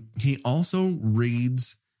 He also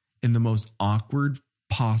reads in the most awkward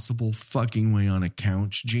possible fucking way on a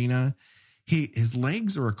couch, Gina. His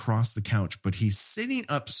legs are across the couch, but he's sitting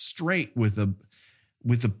up straight with a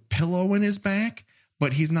pillow in his back,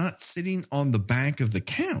 but he's not sitting on the back of the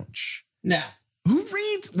couch. No. Who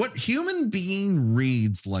reads? What human being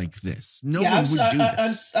reads like this? No one would do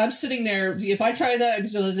this. I'm sitting there. If I try that, I'd be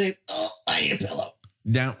sort of like, I need a pillow.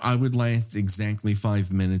 Now, I would last exactly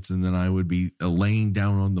 5 minutes, and then I would be laying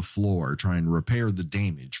down on the floor trying to repair the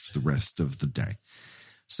damage for the rest of the day.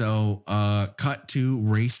 So, cut to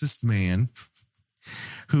Racist Man,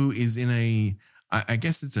 who is in I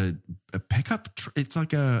guess it's a pickup. It's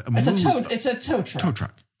like it's a tow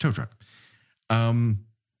truck. Tow truck.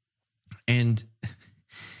 And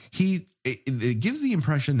it gives the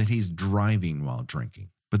impression that he's driving while drinking,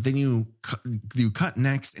 but then you cut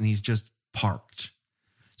next and he's just parked.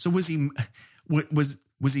 So was he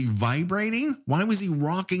vibrating? Why was he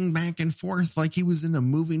rocking back and forth like he was in a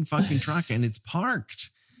moving fucking truck and it's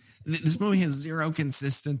parked? This movie has zero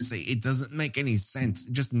consistency. It doesn't make any sense.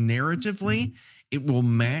 Just narratively, it will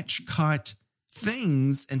match cut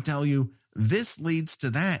things and tell you this leads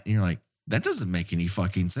to that. And you're like, that doesn't make any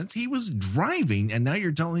fucking sense. He was driving and now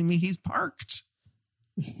you're telling me he's parked.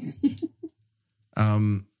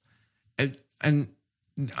 And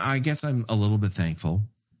I guess I'm a little bit thankful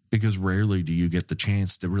because rarely do you get the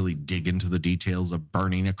chance to really dig into the details of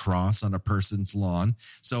burning a cross on a person's lawn.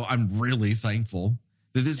 So I'm really thankful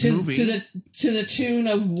that this movie to the tune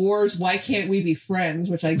of Wars, Why Can't We Be Friends,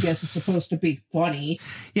 which I guess is supposed to be funny.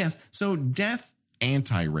 Yes. So death,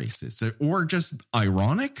 anti-racist or just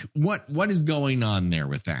ironic. What is going on there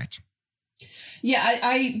with that? Yeah,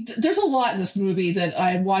 I there's a lot in this movie that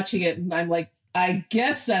I'm watching it and I'm like, I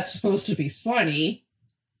guess that's supposed to be funny.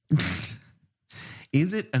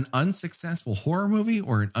 Is it an unsuccessful horror movie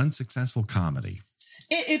or an unsuccessful comedy?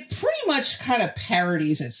 It pretty much kind of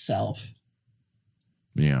parodies itself.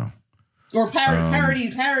 Yeah. Or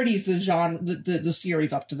parodies the genre, the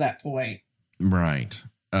series up to that point. Right.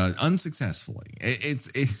 Unsuccessfully.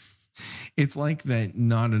 It's like that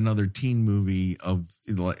not another teen movie of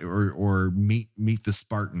or Meet the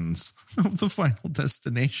Spartans of the Final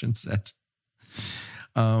Destination set.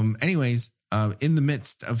 Anyways, in the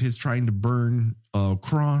midst of his trying to burn a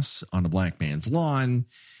cross on a black man's lawn,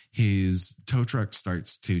 his tow truck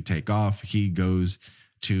starts to take off. He goes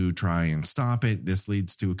to try and stop it. This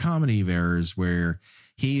leads to a comedy of errors where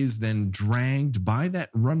he is then dragged by that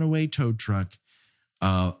runaway tow truck,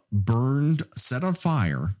 burned, set on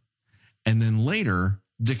fire, and then later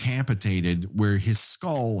decapitated where his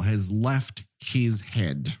skull has left his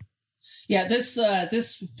head. Yeah,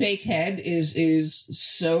 this fake head is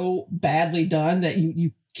so badly done that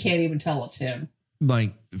you can't even tell it's him.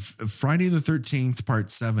 Like Friday the 13th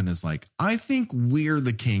part 7 is like, I think we're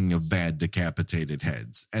the king of bad decapitated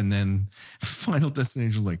heads. And then Final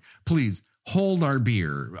Destination is like, please hold our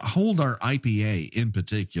beer, hold our IPA in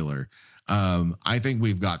particular. I think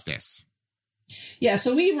we've got this. Yeah,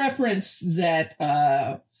 so we referenced that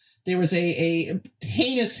there was a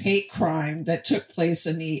heinous hate crime that took place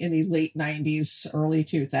in the late 90s, early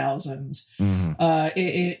 2000s,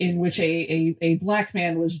 in which a black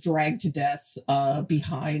man was dragged to death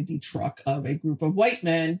behind the truck of a group of white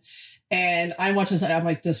men. And I watched this, I'm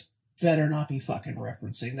like, this better not be fucking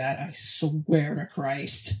referencing that. I swear to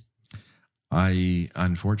Christ. I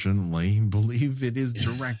unfortunately believe it is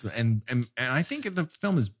direct, and I think the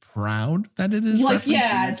film is proud that it is like,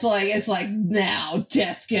 yeah, it's like now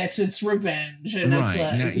death gets its revenge, and right. it's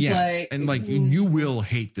like, now, it's yes, like, and like you will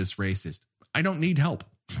hate this racist. I don't need help.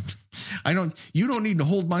 You don't need to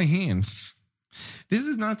hold my hands. This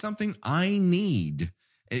is not something I need.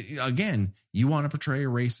 Again, you want to portray a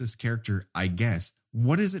racist character, I guess.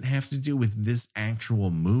 What does it have to do with this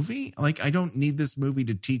actual movie? Like, I don't need this movie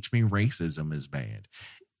to teach me racism is bad.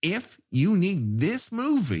 If you need this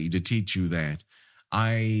movie to teach you that,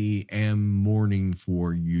 I am mourning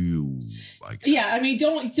for you, I guess. Yeah, I mean,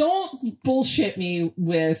 don't bullshit me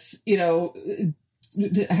with,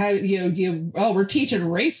 how we're teaching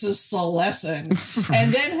racists a lesson,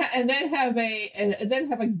 and then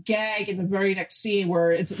have a gag in the very next scene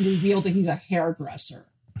where it's revealed that he's a hairdresser.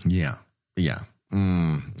 Yeah.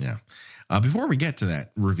 Before we get to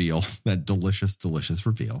that reveal, that delicious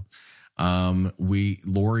reveal,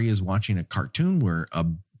 Lori is watching a cartoon where a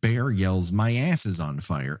bear yells, "My ass is on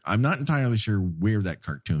fire." I'm not entirely sure where that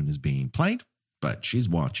cartoon is being played, but she's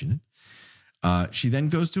watching it. She then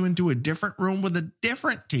goes into a different room with a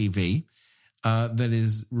different TV that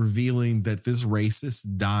is revealing that this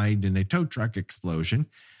racist died in a tow truck explosion.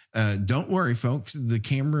 Don't worry, folks. The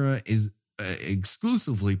camera is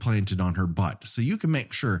exclusively planted on her butt, so you can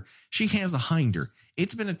make sure she has a hinder.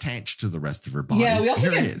 It's been attached to the rest of her body. Yeah, we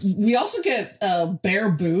also get bare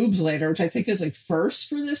boobs later, which I think is a first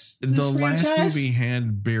for this the franchise. Last movie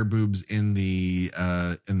had bare boobs in the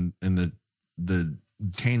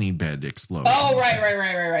tanning bed explosion. Oh,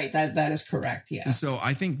 right. That is correct. Yeah. So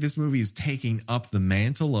I think this movie is taking up the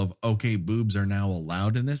mantle of, okay, boobs are now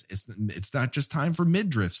allowed in this. It's not just time for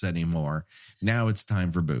midriffs anymore. Now it's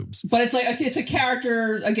time for boobs. But it's like, it's a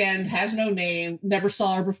character, again, has no name, never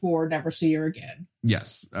saw her before, never see her again.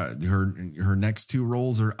 Yes. Her next two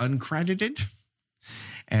roles are uncredited.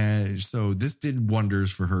 And so this did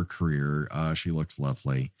wonders for her career. She looks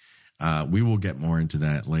lovely. We will get more into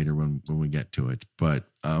that later when we get to it. But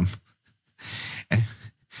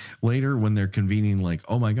Later, when they're convening, like,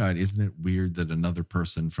 oh my God, isn't it weird that another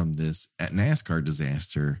person from this NASCAR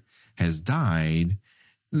disaster has died?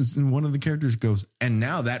 And one of the characters goes, and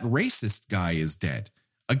now that racist guy is dead.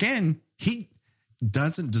 Again, he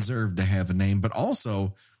doesn't deserve to have a name, but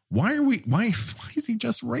also, why is he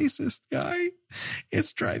just racist, guy?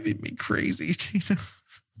 It's driving me crazy.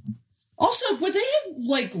 Also, would they have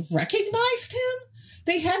like recognized him?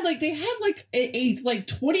 They had a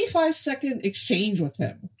 25-second exchange with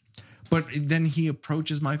him. But then he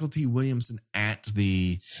approaches Michael T. Williamson at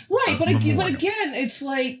the right. But again, it's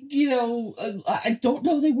like, I don't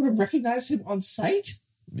know. They would have recognized him on sight.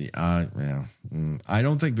 Yeah, I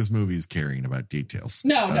don't think this movie is caring about details.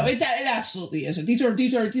 No, it absolutely isn't. These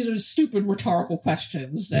are stupid rhetorical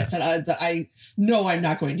questions that I know I'm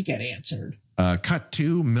not going to get answered. Cut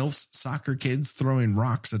to MILF's soccer kids throwing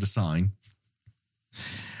rocks at a sign.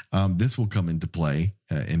 This will come into play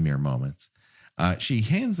in mere moments. She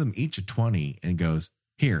hands them each a 20 and goes,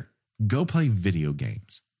 here, go play video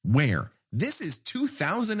games. Where? This is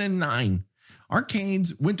 2009.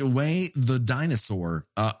 Arcades went away the dinosaur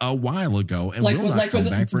a while ago and will not come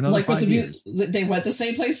back for another 5 years. They went the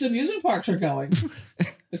same place amusement parks are going,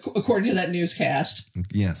 according to that newscast.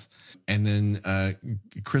 Yes. And then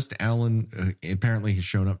Krista Allen apparently has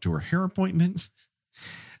shown up to her hair appointment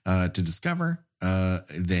to discover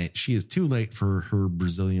that she is too late for her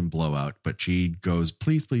Brazilian blowout, but she goes,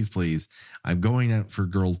 please, please, please, I'm going out for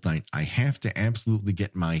girls' night. I have to absolutely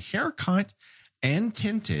get my hair cut and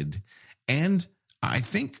tinted. And I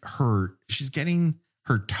think she's getting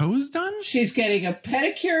her toes done. She's getting a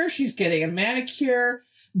pedicure. She's getting a manicure.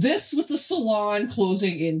 This with the salon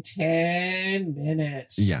closing in 10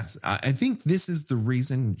 minutes. Yes. I think this is the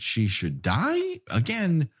reason she should die.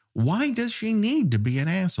 Again, why does she need to be an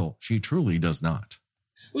asshole? She truly does not.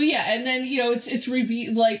 Well, yeah, and then it's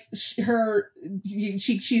like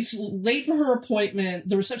she's late for her appointment.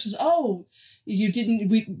 The receptionist, you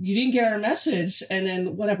didn't get our message, and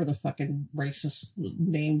then whatever the fucking racist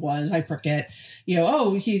name was, I forget. He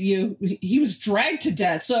was dragged to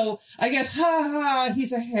death. So I guess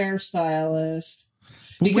he's a hairstylist.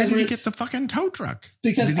 But where did he get the fucking tow truck?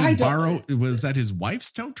 Because was that his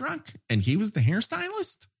wife's tow truck, and he was the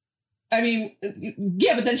hairstylist? I mean,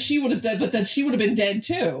 yeah, but then she would have been dead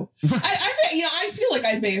too. I feel like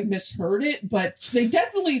I may have misheard it, but they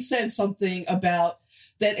definitely said something about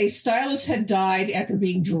that a stylist had died after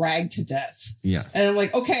being dragged to death. Yes. And I'm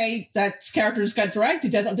like, okay, that character's got dragged to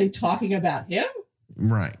death. Are they talking about him?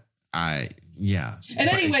 Right. Yeah. And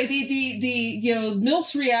anyway, the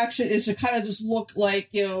MILF's reaction is to kind of just look like,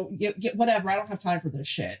 whatever, I don't have time for this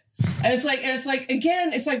shit. And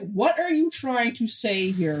it's like, what are you trying to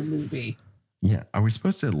say here, movie? Yeah. Are we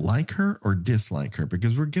supposed to like her or dislike her?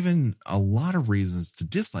 Because we're given a lot of reasons to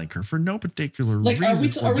dislike her for no particular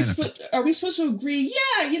reason. Are we supposed to agree?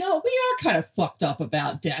 Yeah, we are kind of fucked up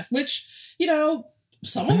about death, which,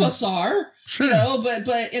 some of us are, sure. But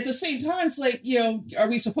at the same time, it's like, are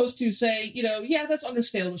we supposed to say, yeah, that's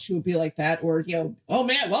understandable. She would be like that. Or, oh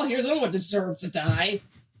man, well, here's another one deserves to die.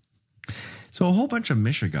 So a whole bunch of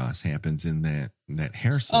mishigas happens in that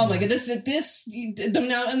hair salon. Oh my god!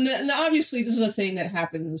 Now, obviously, this is a thing that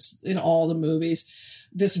happens in all the movies.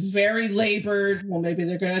 This very labored. Well, maybe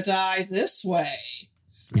they're going to die this way,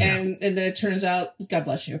 yeah. and then it turns out, God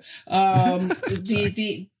bless you.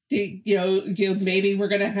 Maybe we're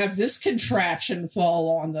going to have this contraption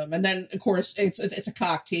fall on them, and then of course it's a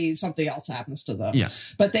cock tease. Something else happens to them. Yeah,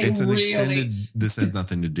 but this has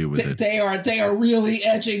nothing to do with it. They are really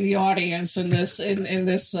edging the audience in this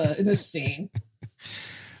scene.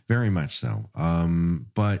 Very much so.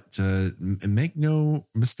 But make no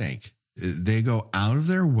mistake, they go out of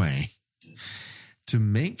their way to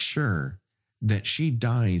make sure that she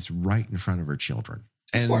dies right in front of her children.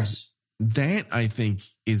 And of course. That, I think,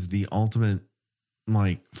 is the ultimate,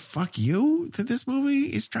 like, fuck you that this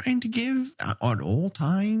movie is trying to give at all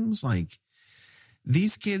times. Like,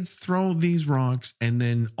 these kids throw these rocks and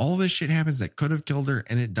then all this shit happens that could have killed her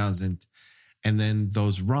and it doesn't. And then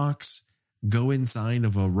those rocks go inside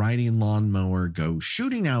of a riding lawnmower, go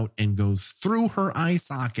shooting out and goes through her eye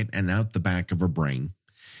socket and out the back of her brain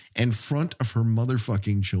in front of her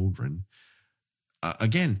motherfucking children.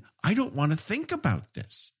 Again, I don't want to think about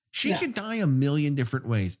this. She could die a million different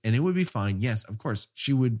ways and it would be fine. Yes, of course,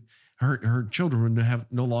 she would. Her children would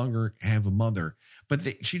no longer have a mother, but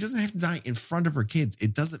she doesn't have to die in front of her kids.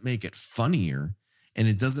 It doesn't make it funnier and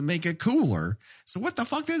it doesn't make it cooler. So what the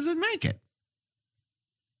fuck does it make it?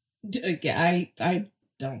 Yeah, I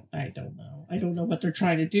don't know. I don't know what they're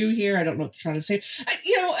trying to do here. I don't know what they're trying to say. I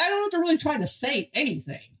don't know if they're really trying to say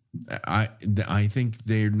anything. I think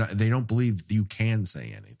they don't believe you can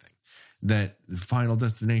say anything. that Final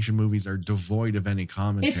Destination movies are devoid of any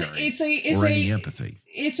commentary or any empathy.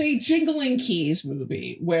 It's a Jingling Keys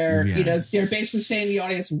movie where, they're basically saying to the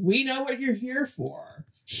audience, we know what you're here for.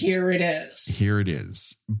 Here it is. Here it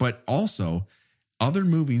is. But also, other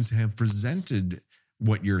movies have presented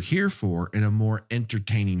what you're here for in a more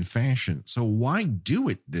entertaining fashion. So why do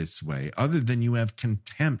it this way other than you have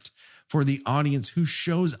contempt for the audience who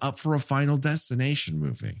shows up for a Final Destination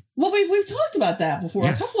movie? Well, we've talked about that before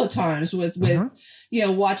a couple of times with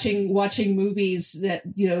watching movies that,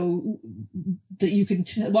 that you can,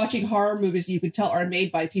 watching horror movies that you can tell are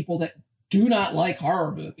made by people that do not like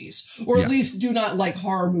horror movies, or at least do not like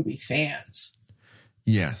horror movie fans.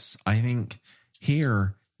 Yes. I think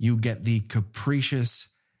here you get the capricious,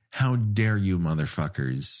 how dare you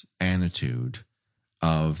motherfuckers attitude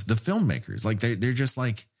of the filmmakers. Like they're just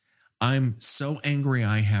like, I'm so angry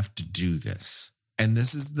I have to do this. And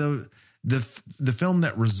this is the film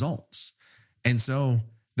that results. And so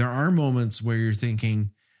there are moments where you're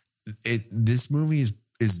thinking this movie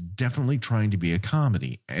is definitely trying to be a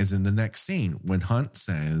comedy, as in the next scene when Hunt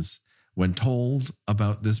says, when told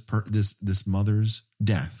about this mother's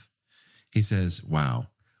death, he says, wow,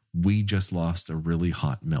 we just lost a really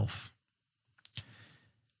hot MILF.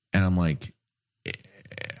 And I'm like,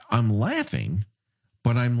 I'm laughing,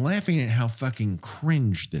 but I'm laughing at how fucking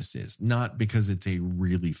cringe this is, not because it's a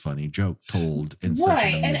really funny joke told in such an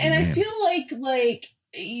amusing and manner. I feel like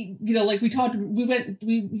like we talked,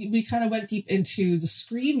 we kind of went deep into the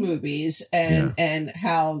Scream movies and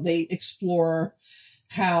how they explore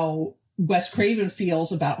how Wes Craven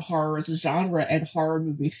feels about horror as a genre and horror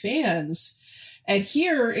movie fans. And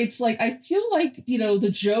here it's like, I feel like,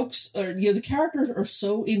 the jokes or, the characters are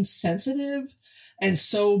so insensitive and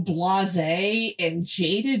so blasé and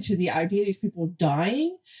jaded to the idea of these people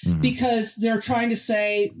dying because they're trying to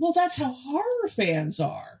say, well, that's how horror fans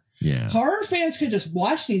are. Yeah. Horror fans can just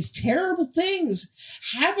watch these terrible things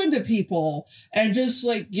happen to people and just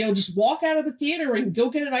just walk out of a theater and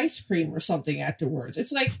go get an ice cream or something afterwards.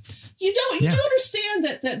 It's like, you do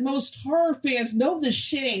understand that most horror fans know this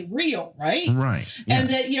shit ain't real, right? Right. Yes. And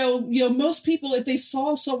that, most people, if they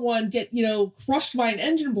saw someone get, crushed by an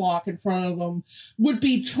engine block in front of them, would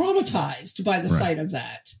be traumatized by the sight of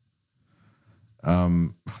that.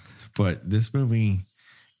 But this movie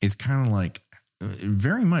is kind of like,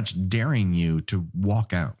 very much daring you to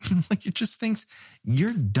walk out. Like it just thinks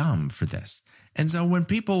you're dumb for this. And so when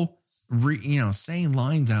people, say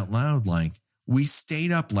lines out loud, like we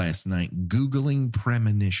stayed up last night Googling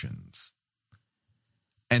premonitions,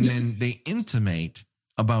 and then they intimate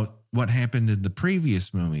about what happened in the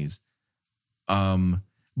previous movies,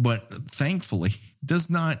 but thankfully does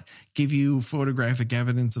not give you photographic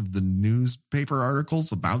evidence of the newspaper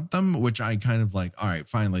articles about them, which I kind of like, all right,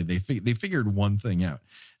 finally, they figured one thing out.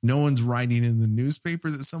 No one's writing in the newspaper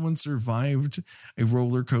that someone survived a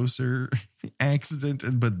roller coaster accident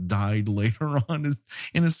but died later on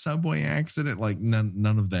in a subway accident. Like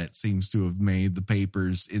none of that seems to have made the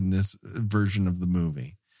papers in this version of the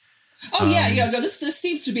movie. Oh, this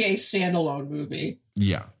seems to be a standalone movie.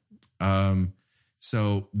 Yeah.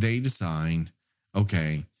 So they decide,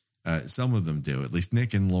 okay, some of them do, at least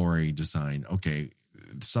Nick and Lori decide, okay,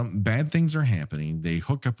 some bad things are happening. They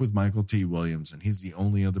hook up with Michael T. Williams, and he's the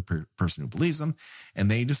only other person who believes them.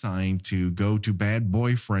 And they decide to go to Bad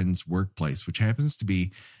Boyfriend's workplace, which happens to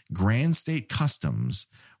be Grand State Customs,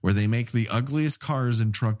 where they make the ugliest cars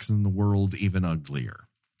and trucks in the world even uglier.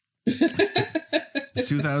 It's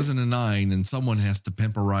 2009, and someone has to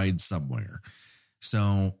pimp a ride somewhere.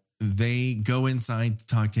 So they go inside to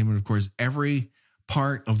talk to him. And of course, every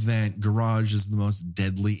part of that garage is the most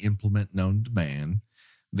deadly implement known to man.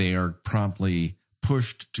 They are promptly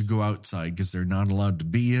pushed to go outside because they're not allowed to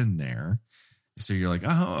be in there. So you're like,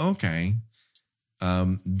 oh, okay.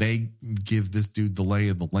 They give this dude the lay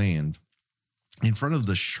of the land in front of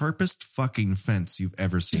the sharpest fucking fence you've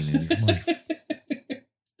ever seen in your life.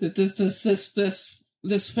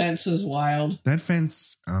 This fence is wild. That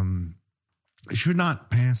fence, should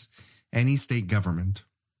not pass any state government.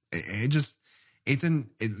 Its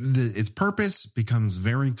purpose becomes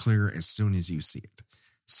very clear as soon as you see it.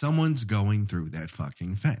 Someone's going through that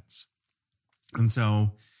fucking fence. And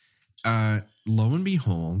so, lo and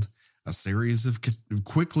behold, a series of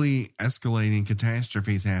quickly escalating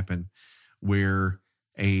catastrophes happen where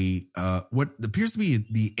what appears to be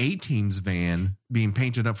the A-Team's van being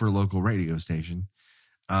painted up for a local radio station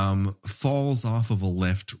falls off of a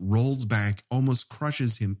lift, rolls back, almost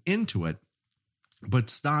crushes him into it, but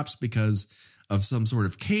stops because of some sort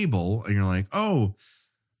of cable. And you're like, oh,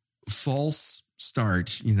 false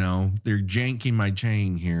start, they're janking my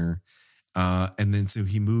chain here. And then so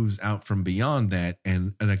he moves out from beyond that,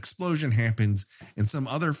 and an explosion happens, and some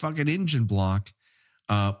other fucking engine block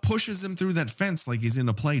pushes him through that fence like he's in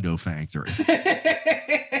a Play-Doh factory.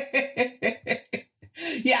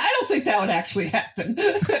 Yeah, I don't think that would actually happen.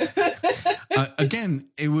 Again,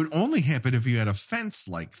 it would only happen if you had a fence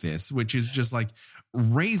like this, which is just like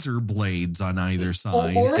razor blades on either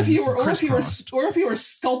side. Or if you were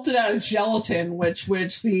sculpted out of gelatin, which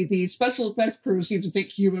the special effects crew seem to think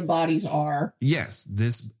human bodies are. Yes,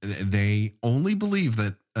 they only believe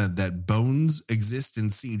that that bones exist in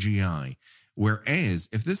CGI. Whereas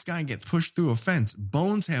if this guy gets pushed through a fence,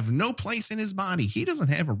 bones have no place in his body. He doesn't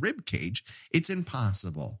have a rib cage. It's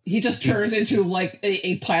impossible. He just turns into like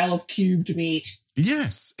a pile of cubed meat.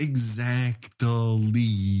 Yes, exactly.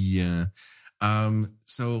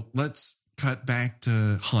 So let's cut back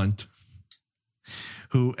to Hunt,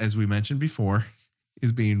 who, as we mentioned before,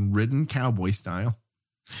 is being ridden cowboy style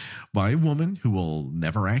by a woman who will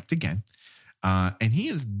never act again. And he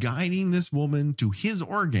is guiding this woman to his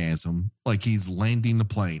orgasm like he's landing the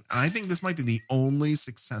plane. And I think this might be the only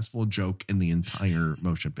successful joke in the entire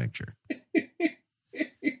motion picture.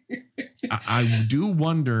 I do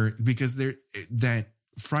wonder, because that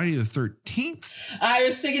Friday the 13th. I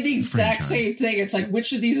was thinking the exact same thing. It's like,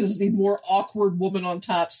 which of these is the more awkward woman on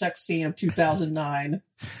top sex scene of 2009?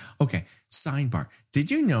 Okay, sidebar.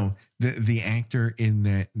 Did you know that the actor in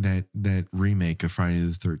that remake of Friday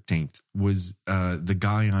the 13th was the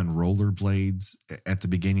guy on rollerblades at the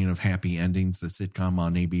beginning of Happy Endings, the sitcom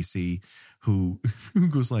on ABC, who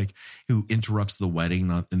interrupts the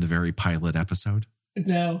wedding in the very pilot episode?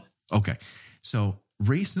 No. Okay, so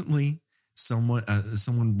recently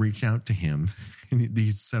someone reached out to him, and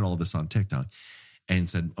he said all this on TikTok, and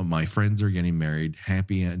said, my friends are getting married.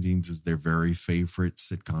 Happy Endings is their very favorite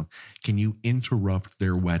sitcom. Can you interrupt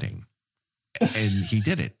their wedding? And he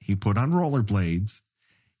did it. He put on rollerblades.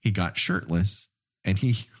 He got shirtless, and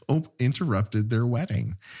he interrupted their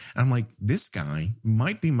wedding. And I'm like, this guy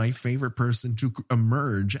might be my favorite person to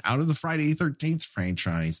emerge out of the Friday the 13th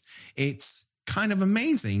franchise. It's kind of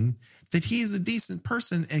amazing that he is a decent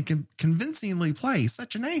person and can convincingly play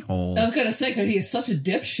such an a-hole. I was going to say, because he is such a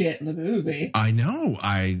dipshit in the movie. I know.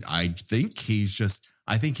 I think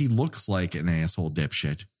I think he looks like an asshole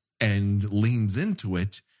dipshit and leans into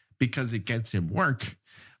it because it gets him work.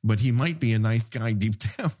 But he might be a nice guy deep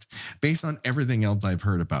down based on everything else I've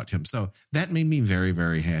heard about him. So that made me very,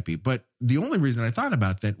 very happy. But the only reason I thought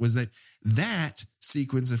about that was that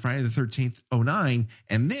sequence of Friday the 13th, 2009,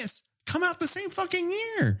 and this come out the same fucking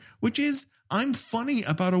year, which is, I'm funny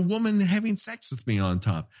about a woman having sex with me on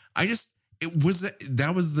top.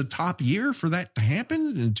 That was the top year for that to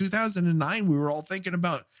happen. In 2009, we were all thinking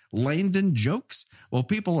about Landon jokes while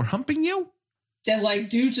people are humping you. And like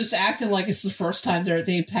dudes just acting like it's the first time they're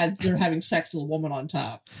having sex with a woman on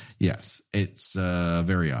top. Yes, it's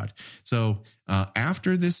very odd. So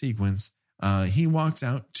after this sequence, he walks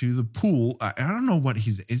out to the pool. I don't know what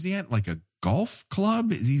is he at, like a golf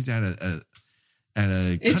club? He's at a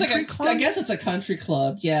country club? I guess it's a country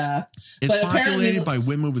club, yeah. It's populated by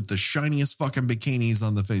women with the shiniest fucking bikinis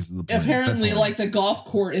on the face of the planet. Apparently, like, the golf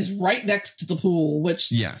court is right next to the pool, which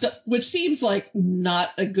seems like not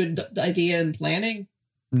a good idea in planning.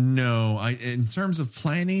 No, in terms of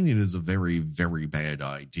planning, it is a very, very bad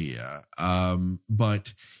idea.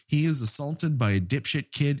 But he is assaulted by a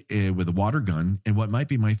dipshit kid with a water gun, and what might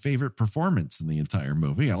be my favorite performance in the entire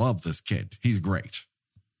movie. I love this kid. He's great.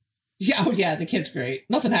 Yeah, oh yeah, the kid's great.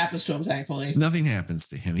 Nothing happens to him, thankfully. Nothing happens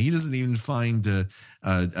to him. He doesn't even find a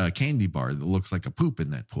candy bar that looks like a poop in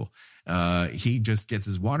that pool. He just gets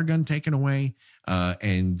his water gun taken away,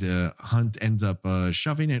 and Hunt ends up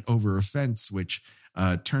shoving it over a fence, which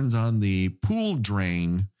turns on the pool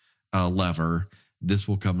drain lever. This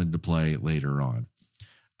will come into play later on.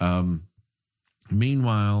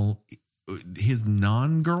 Meanwhile, his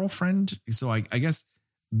non-girlfriend, so I guess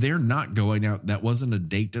they're not going out. That wasn't a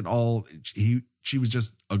date at all. She was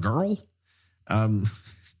just a girl.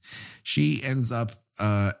 She ends up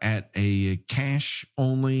at a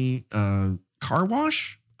cash-only car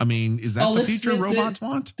wash. I mean, is that the future robots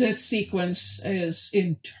want? This sequence is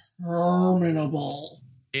interminable.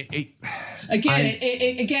 Again,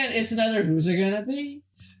 it's another who's it gonna be?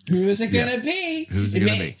 Who's it gonna be? Who's it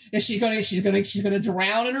gonna be? Is she's gonna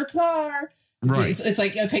drown in her car? Right. It's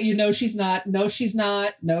like, okay, she's not. No, she's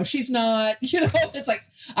not. No, she's not. It's like,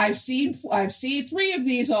 I've seen 3 of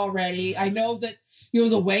these already. I know that,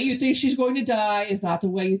 the way you think she's going to die is not the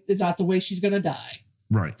way she's going to die.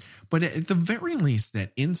 Right. But at the very least,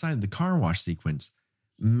 that inside the car wash sequence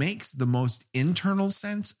makes the most internal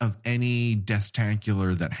sense of any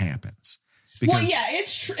deathtacular that happens. Well, yeah,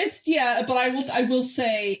 it's yeah, but I will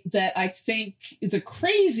say that I think the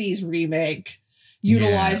Crazies remake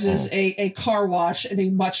utilizes a car wash in a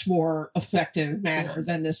much more effective manner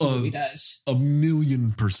than this movie does.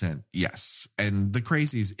 1,000,000%, yes. And the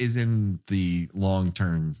Crazies is in the long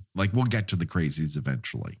term. Like, we'll get to the Crazies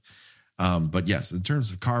eventually. But yes, in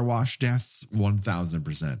terms of car wash deaths,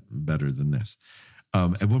 1,000% better than this.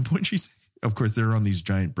 At one point, of course, they're on these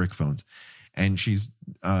giant brick phones. And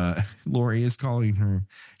Laurie is calling her.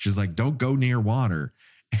 She's like, don't go near water.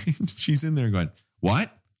 And she's in there going,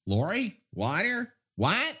 what? Laurie? Water?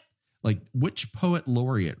 What? Like, which poet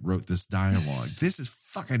laureate wrote this dialogue? This is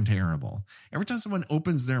fucking terrible. Every time someone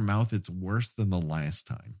opens their mouth, it's worse than the last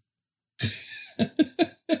time.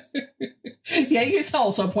 Yeah, you can tell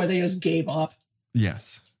at some point they just gave up.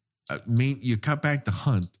 Yes. You cut back to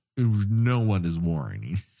Hunt. No one is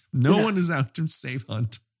warning. No one is out to save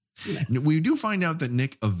Hunt. No. We do find out that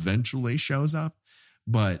Nick eventually shows up,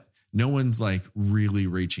 but no one's like really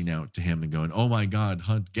reaching out to him and going, oh my God,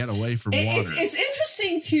 Hunt, get away from water. It's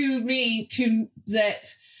interesting to me that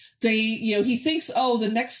he thinks,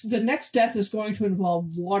 the next death is going to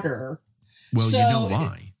involve water. Well, so, you know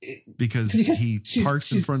why? Because he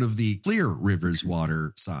parks in front of the Clear Rivers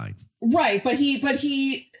water sign. Right, but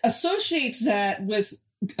he associates that with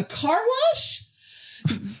a car wash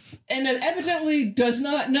and evidently does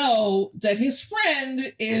not know that his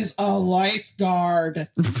friend is a lifeguard.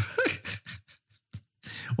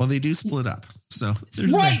 Well, they do split up. So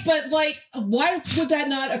right, but like, why would that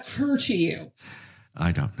not occur to you?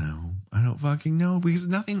 I don't know. I don't fucking know, because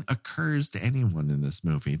nothing occurs to anyone in this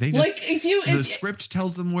movie. They just, the script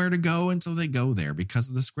tells them where to go, and so they go there because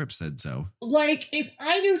the script said so. Like, if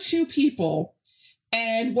I knew two people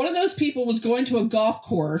and one of those people was going to a golf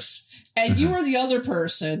course and you were the other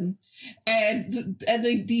person, and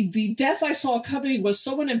the death I saw coming was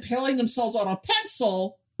someone impaling themselves on a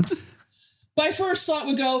pencil, my first thought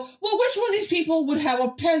would go, well, which one of these people would have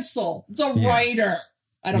a pencil? The writer.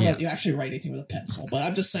 I don't know if you actually write anything with a pencil, but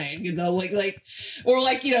I'm just saying, you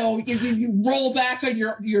roll back on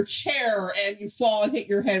your chair and you fall and hit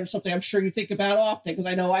your head or something. I'm sure you think about often, because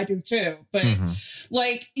I know I do too. But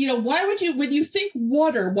why would you, when you think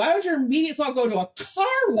water, why would your immediate thought go to a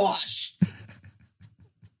car wash?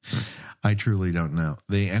 I truly don't know.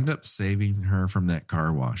 They end up saving her from that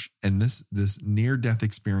car wash, and this near-death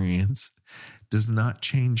experience does not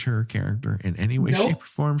change her character in any way, shape, or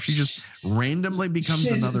form. She just randomly becomes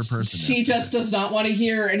another person. She just does not want to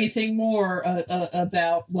hear anything more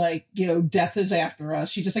about, death is after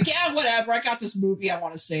us. She's just like, yeah, whatever. I got this movie I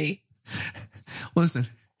want to see. Listen,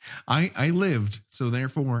 I lived, so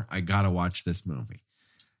therefore I got to watch this movie.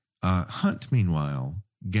 Hunt, meanwhile,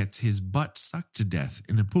 gets his butt sucked to death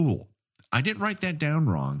in a pool. I didn't write that down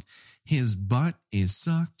wrong. His butt is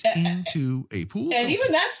sucked into a pool. And even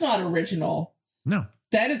that's not original. No.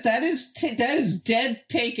 That is dead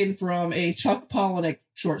taken from a Chuck Palahniuk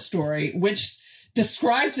short story, which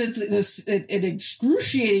describes it in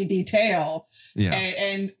excruciating detail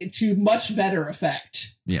and to much better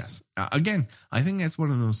effect. Yes. Again, I think that's one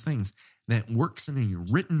of those things that works in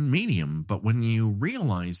a written medium, but when you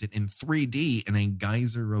realize it in 3D in a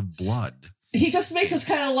geyser of blood, he just makes this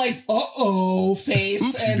kind of like, uh-oh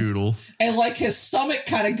face. Oopsie-doodle. And like his stomach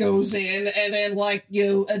kind of goes in, and then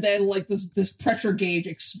this pressure gauge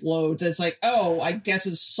explodes. It's like, oh, I guess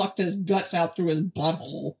it sucked his guts out through his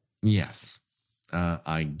butthole. Yes.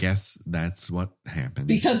 I guess that's what happened.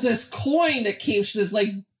 Because this coin that keeps, this like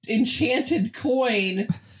enchanted coin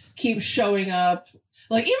keeps showing up.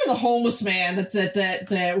 Like, even the homeless man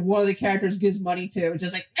that one of the characters gives money to,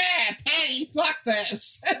 just like, Penny, fuck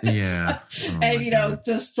this. Yeah. Oh, and,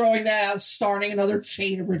 just throwing that out, starting another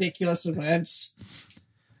chain of ridiculous events.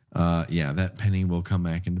 That penny will come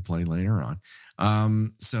back into play later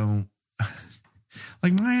on. So,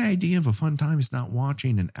 like, my idea of a fun time is not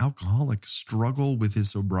watching an alcoholic struggle with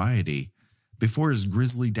his sobriety before his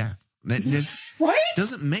grisly death. That right?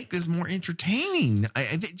 Doesn't make this more entertaining.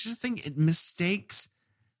 I just think it mistakes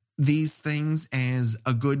these things as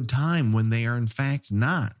a good time when they are in fact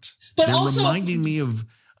not. But they're also reminding me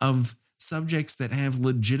of subjects that have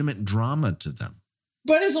legitimate drama to them.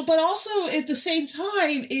 But also at the same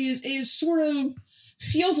time is sort of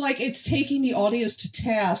feels like it's taking the audience to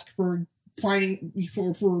task for finding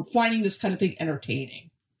this kind of thing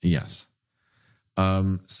entertaining. Yes.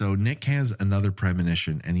 So Nick has another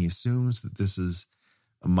premonition, and he assumes that this is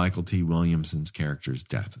Michael T. Williamson's character's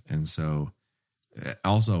death. And so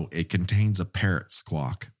also it contains a parrot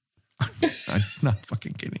squawk. I'm not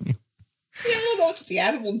fucking kidding you. Yeah, know what's the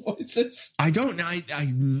animal noises. I don't know.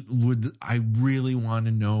 I really want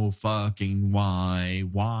to know fucking why.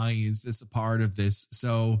 Why is this a part of this?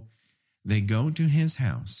 So they go to his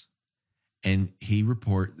house and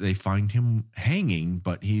they find him hanging,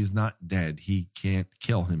 but he's not dead. He can't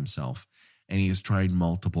kill himself. And he has tried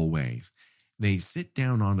multiple ways. They sit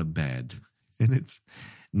down on a bed and it's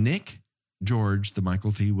Nick, George, the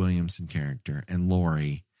Michael T. Williamson character, and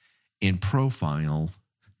Laurie in profile.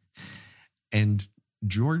 And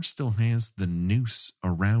George still has the noose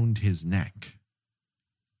around his neck.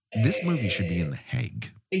 This movie should be in The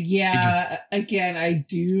Hague. Yeah, again, I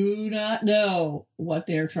do not know what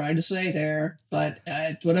they're trying to say there, but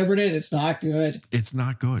whatever it is, it's not good. It's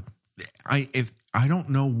not good. I don't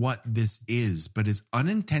know what this is, but it's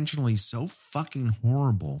unintentionally so fucking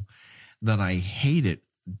horrible that I hate it,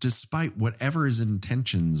 despite whatever his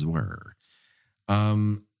intentions were.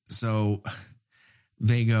 So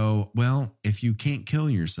they go, well, if you can't kill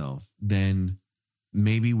yourself, then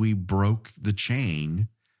maybe we broke the chain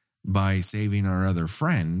by saving our other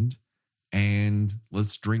friend, and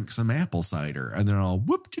let's drink some apple cider. And they're all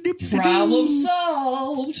problem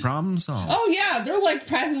solved. Problem solved. Oh yeah, they're like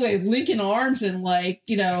practically linking arms and like,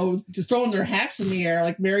 just throwing their hats in the air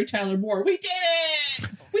like Mary Tyler Moore. We did it!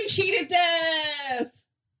 We cheated death!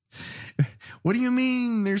 What do you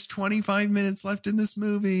mean? There's 25 minutes left in this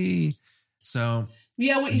movie. So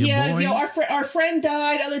our friend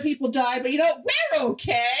died, other people died, but we're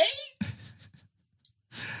okay.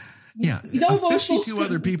 Yeah, 52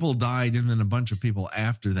 other people died, and then a bunch of people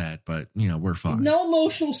after that. But we're fine. No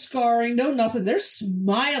emotional scarring, no nothing. They're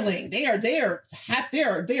smiling. They are happy.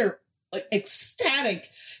 They are like ecstatic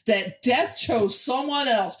that death chose someone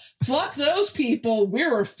else. Fuck those people. We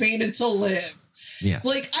were fated to live. Yes.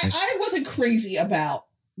 Like I wasn't crazy about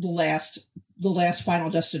the last Final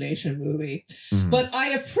Destination movie, but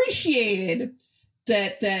I appreciated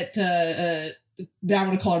that. Now I'm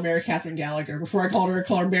going to call her Mary Catherine Gallagher. Before I call her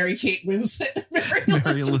Mary Kate Winslet.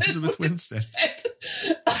 Mary Elizabeth Winstead.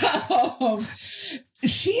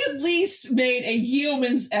 She at least made a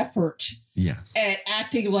yeoman's effort at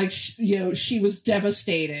acting like she was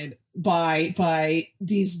devastated by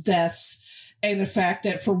these deaths, and the fact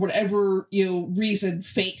that for whatever reason,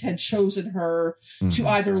 fate had chosen her to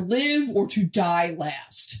either live or to die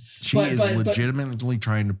last. She is legitimately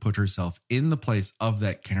trying to put herself in the place of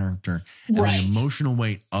that character and the emotional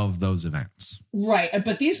weight of those events. Right.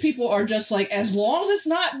 But these people are just like, as long as it's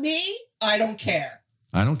not me, I don't care.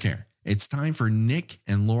 I don't care. It's time for Nick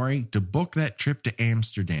and Laurie to book that trip to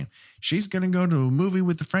Amsterdam. She's going to go to a movie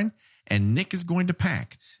with a friend, and Nick is going to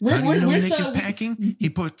pack. How do you know Nick is packing?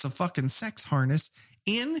 He puts a fucking sex harness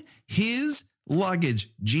in his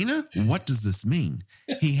luggage. Gina, what does this mean?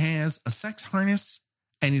 He has a sex harness.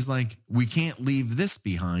 And he's like, we can't leave this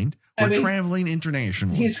behind. We're traveling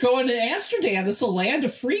internationally. He's going to Amsterdam. It's a land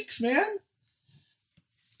of freaks, man.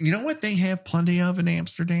 You know what they have plenty of in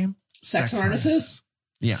Amsterdam? Sex harnesses.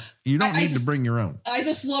 Yeah. You don't need to bring your own. I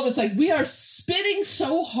just love it. It's like we are spitting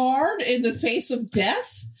so hard in the face of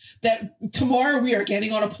death that tomorrow we are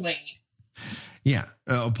getting on a plane. Yeah.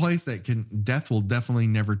 A place that death will definitely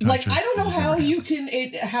never touch us. Like, I don't know how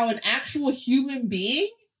how an actual human being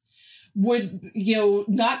would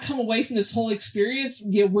not come away from this whole experience,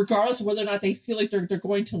 regardless of whether or not they feel like they're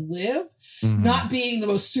going to live, not being the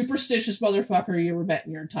most superstitious motherfucker you ever met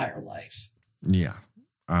in your entire life. Yeah.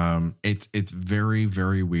 It's very,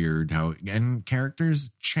 very weird how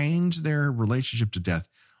characters change their relationship to death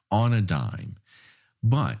on a dime.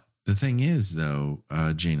 But the thing is, though,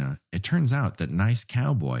 Gina, it turns out that Nice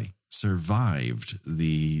Cowboy survived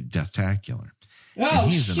the Deathtacular. Oh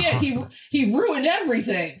shit! He ruined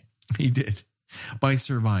everything. He did, by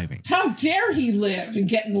surviving. How dare he live and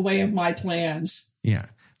get in the way of my plans? Yeah.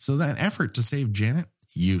 So that effort to save Janet,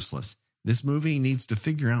 useless. This movie needs to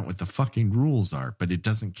figure out what the fucking rules are, but it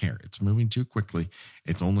doesn't care. It's moving too quickly.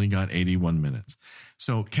 It's only got 81 minutes.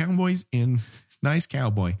 So Nice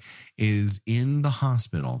Cowboy is in the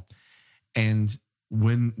hospital. And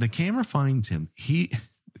when the camera finds him,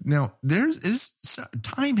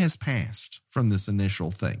 time has passed from this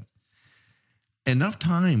initial thing. Enough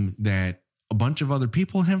time that a bunch of other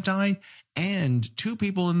people have died, and 2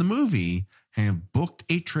 people in the movie have booked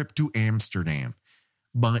a trip to Amsterdam.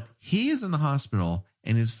 But he is in the hospital,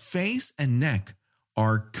 and his face and neck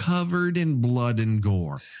are covered in blood and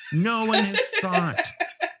gore. No one has thought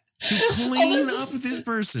to clean up this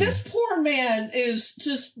person. This poor man is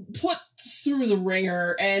just put through the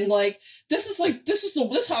ringer, and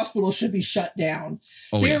this hospital should be shut down.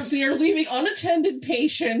 They're leaving unattended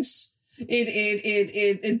patients in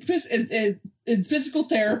in physical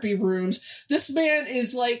therapy rooms. This man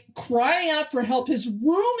is like crying out for help. His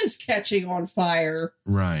room is catching on fire.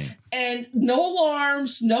 Right. And no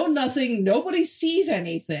alarms, no nothing. Nobody sees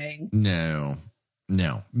anything. No.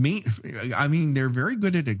 I mean, they're very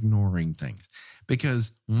good at ignoring things,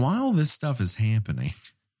 because while this stuff is happening,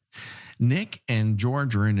 Nick and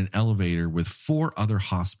George are in an elevator with 4 other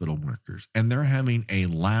hospital workers, and they're having a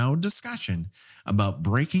loud discussion about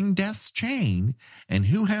breaking death's chain and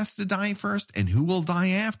who has to die first and who will die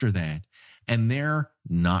after that. And they're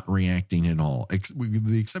not reacting at all, with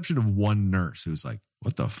the exception of one nurse who's like,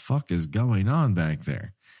 what the fuck is going on back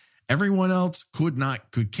there? Everyone else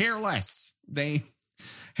could care less. They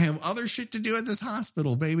have other shit to do at this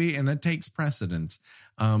hospital, baby, and that takes precedence.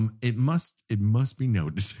 It must be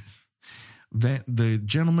noted that the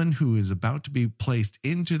gentleman who is about to be placed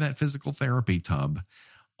into that physical therapy tub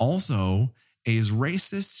also is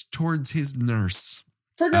racist towards his nurse.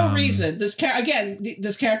 For no reason. This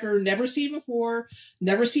character never seen before,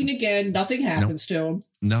 never seen again. Nothing happens to him.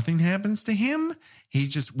 Nothing happens to him.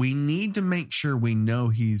 We need to make sure we know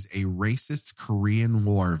he's a racist Korean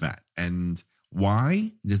War vet. And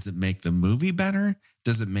why? Does it make the movie better?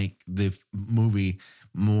 Does it make the movie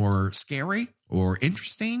more scary or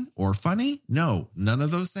interesting or funny? No, none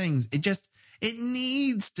of those things. It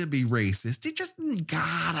needs to be racist. It just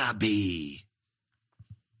gotta be.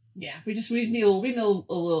 Yeah, we need a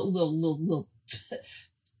little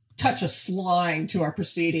touch of slime to our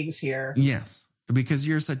proceedings here. Yes, because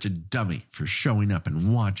you're such a dummy for showing up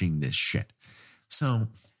and watching this shit. So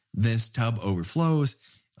this tub overflows.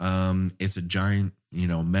 It's a giant,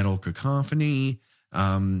 metal cacophony.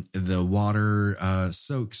 The water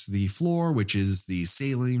soaks the floor, which is the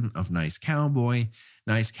ceiling of Nice Cowboy.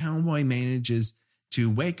 Nice Cowboy manages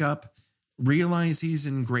to wake up, realize he's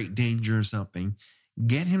in great danger or something,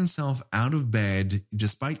 get himself out of bed,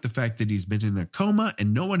 despite the fact that he's been in a coma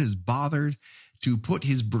and no one has bothered to put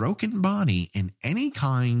his broken body in any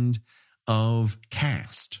kind of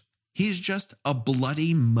cast. He's just a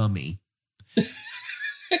bloody mummy.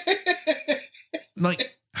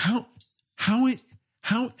 Like, how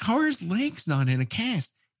are his legs not in a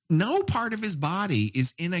cast? No part of his body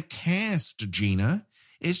is in a cast, Gina.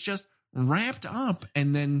 It's just wrapped up,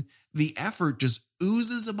 and then the effort just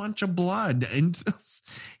oozes a bunch of blood, and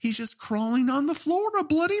he's just crawling on the floor, a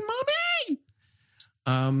bloody mummy.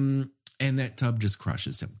 And that tub just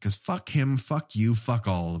crushes him, because fuck him, fuck you, fuck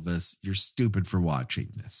all of us. You're stupid for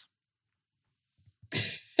watching this.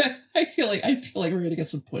 I feel like we're gonna get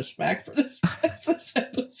some pushback for this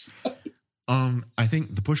episode. I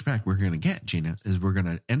think the pushback we're gonna get, Gina, is we're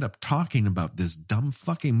gonna end up talking about this dumb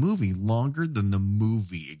fucking movie longer than the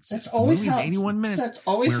movie exists. That's always the movie's 81 minutes. That's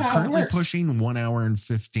always we're how currently it works. pushing 1 hour and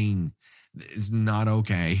 15. It's not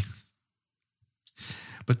okay.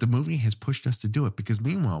 But the movie has pushed us to do it, because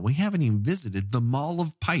meanwhile, we haven't even visited the Mall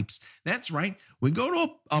of Pipes. That's right. We go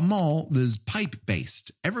to a mall that is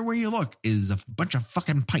pipe-based. Everywhere you look is a bunch of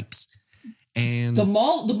fucking pipes. And the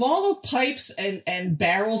mall of pipes and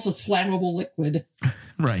barrels of flammable liquid.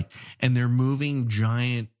 Right. And they're moving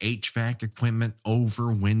giant HVAC equipment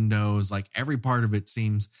over windows. Like, every part of it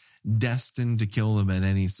seems destined to kill them at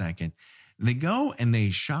any second. They go and they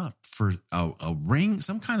shop for a ring,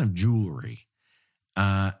 some kind of jewelry.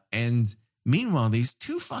 And meanwhile, these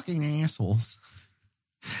 2 fucking assholes,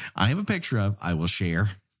 I have a picture of, I will share,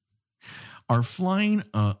 are flying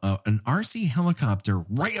an RC helicopter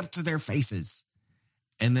right up to their faces.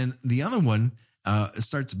 And then the other one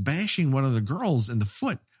starts bashing one of the girls in the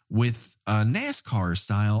foot with a NASCAR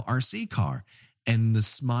style RC car. And the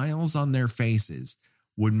smiles on their faces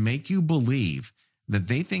would make you believe that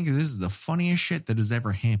they think this is the funniest shit that has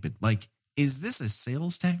ever happened. Like, is this a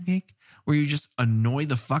sales technique where you just annoy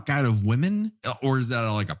the fuck out of women? Or is that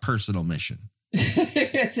like a personal mission?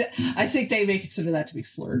 I think they may consider that to be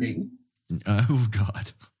flirting. Oh,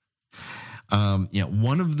 God.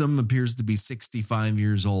 One of them appears to be 65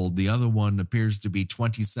 years old. The other one appears to be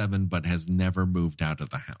 27, but has never moved out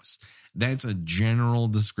of the house. That's a general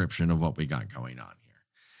description of what we got going on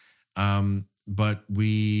here. But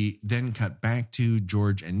we then cut back to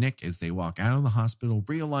George and Nick as they walk out of the hospital,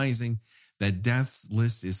 realizing that death's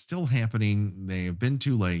list is still happening. They have been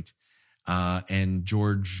too late. And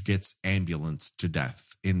George gets ambulanced to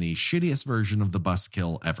death in the shittiest version of the bus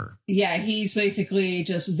kill ever. Yeah, he's basically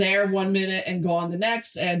just there 1 minute and gone the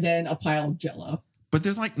next, and then a pile of Jell-O. But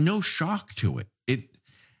there's like no shock to it.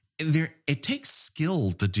 It takes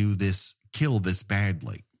skill to do this, kill this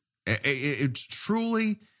badly. It's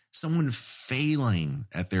truly someone failing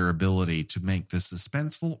at their ability to make this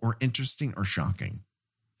suspenseful or interesting or shocking.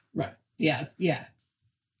 Right. Yeah.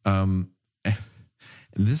 And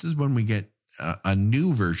this is when we get a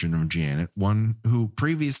new version of Janet, one who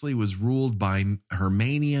previously was ruled by her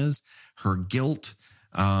manias, her guilt,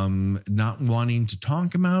 not wanting to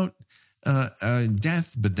talk about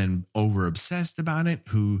death, but then over obsessed about it,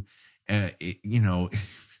 who,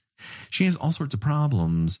 she has all sorts of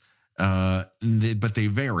problems, but they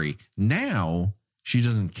vary. Now she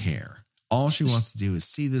doesn't care. All she wants to do is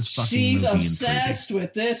see this fucking movie. She's obsessed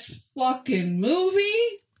with this fucking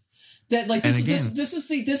movie. That like this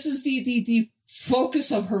is the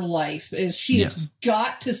focus of her life. Is she has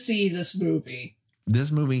got to see this movie.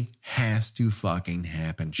 This movie has to fucking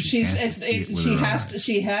happen. She has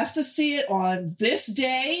to see it on this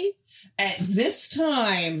day at this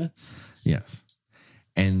time. Yes.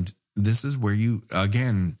 And this is where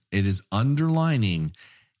it is underlining,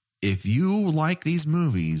 if you like these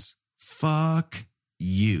movies, fuck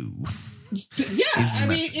you. Yeah, I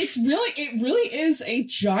mean, it really is a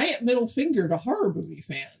giant middle finger to horror movie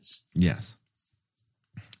fans. Yes.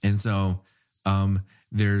 And so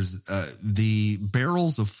there's the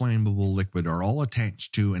barrels of flammable liquid are all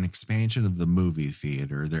attached to an expansion of the movie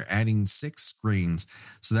theater. They're adding 6 screens.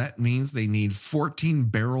 So that means they need 14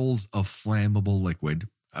 barrels of flammable liquid.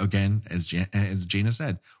 Again, as Gina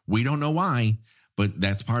said, we don't know why, but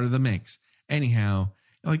that's part of the mix. Anyhow,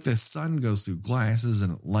 like the sun goes through glasses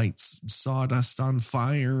and it lights sawdust on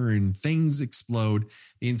fire and things explode.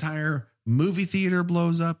 The entire movie theater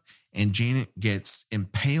blows up and Janet gets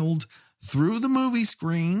impaled through the movie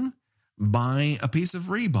screen by a piece of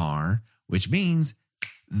rebar, which means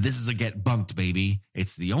this is a get bunked, baby.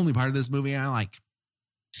 It's the only part of this movie I like.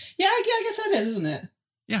 Yeah, I guess that is, isn't it?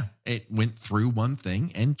 Yeah, it went through one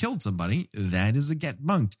thing and killed somebody. That is a get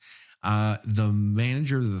bunked. The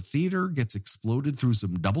manager of the theater gets exploded through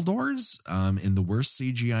some double doors in the worst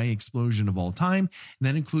CGI explosion of all time. And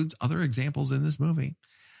that includes other examples in this movie.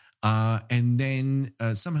 And then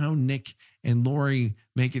somehow Nick and Laurie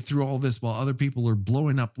make it through all this while other people are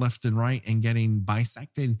blowing up left and right and getting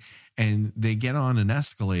bisected. And they get on an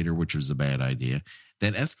escalator, which was a bad idea.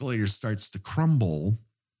 That escalator starts to crumble.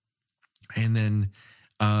 And then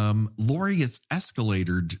Laurie gets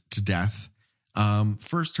escalated to death.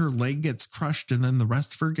 First her leg gets crushed and then the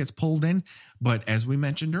rest of her gets pulled in. But as we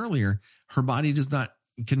mentioned earlier, her body does not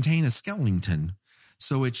contain a skeleton.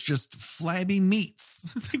 So it's just flabby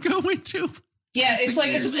meats that go into. Yeah, it's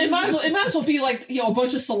like it might as well be like, a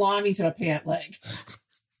bunch of salamis in a pant leg.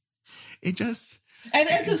 It just and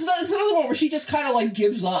it's another one where she just kind of like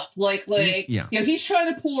gives up. He's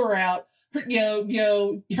trying to pull her out.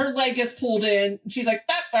 Her leg gets pulled in. She's like,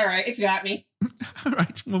 all right, it's got me. All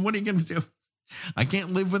right. Well, what are you gonna do? I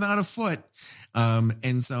can't live without a foot.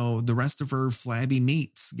 And so the rest of her flabby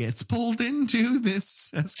meats gets pulled into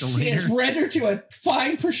this escalator. She is rendered to a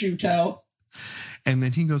fine prosciutto. And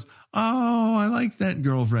then he goes, oh, I like that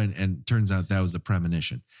girlfriend. And turns out that was a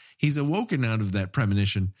premonition. He's awoken out of that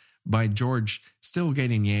premonition by George still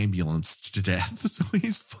getting ambulanced to death. So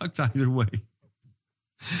he's fucked either way,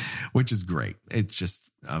 which is great. It's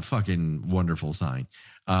just a fucking wonderful sign.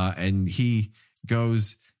 And he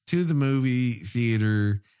goes to the movie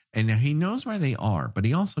theater and now he knows where they are, but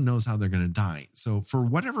he also knows how they're going to die. So for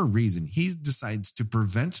whatever reason, he decides to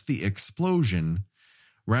prevent the explosion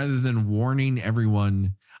rather than warning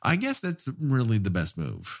everyone. I guess that's really the best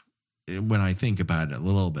move when I think about it a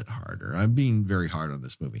little bit harder. I'm being very hard on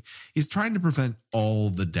this movie. He's trying to prevent all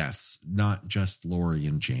the deaths, not just Laurie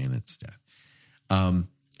and Janet's death.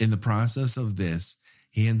 In the process of this,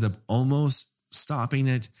 he ends up almost stopping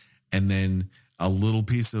it. And then a little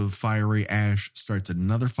piece of fiery ash starts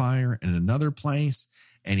another fire in another place.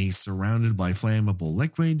 And he's surrounded by flammable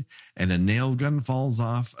liquid, and a nail gun falls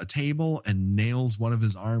off a table and nails one of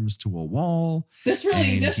his arms to a wall. This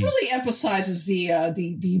really emphasizes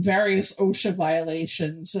the various OSHA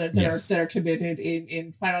violations that are committed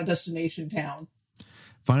in Final Destination Town.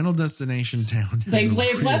 Final Destination Town. They've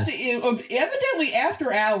left it evidently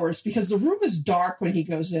after hours because the room is dark when he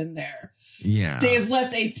goes in there. Yeah, they have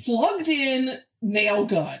left a plugged-in nail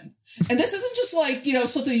gun. And this isn't just like,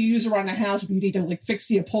 something you use around the house if you need to like fix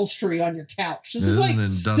the upholstery on your couch. This is an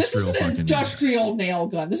industrial nail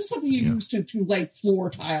gun. This is something you use to lay floor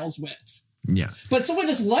tiles with. Yeah. But someone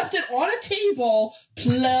just left it on a table,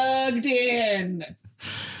 plugged in.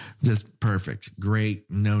 Just perfect. Great.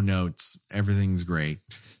 No notes. Everything's great.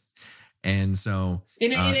 And so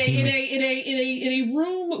in a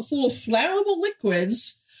room full of flammable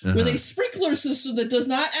liquids, with a sprinkler system that does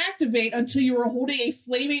not activate until you are holding a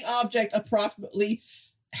flaming object approximately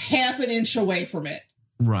half an inch away from it.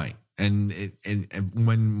 Right. And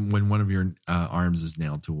when one of your arms is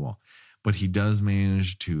nailed to a wall. But he does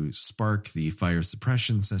manage to spark the fire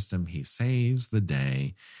suppression system. He saves the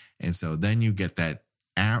day. And so then you get that,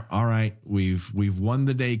 all right, we've won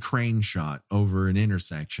the day crane shot over an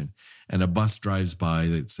intersection, and a bus drives by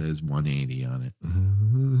that says 180 on it.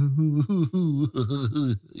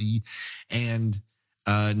 And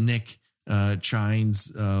Nick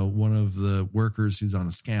chines one of the workers who's on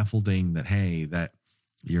a scaffolding that, hey, that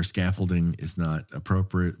your scaffolding is not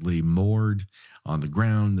appropriately moored on the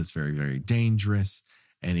ground. That's very, very dangerous.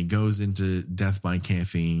 And he goes into Death by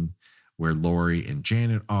Caffeine, where Laurie and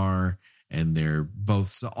Janet are, and they're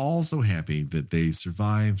both all so happy that they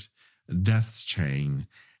survived death's chain.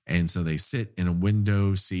 And so they sit in a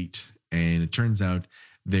window seat, and it turns out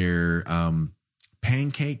they're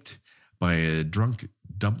pancaked by a drunk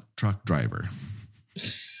dump truck driver.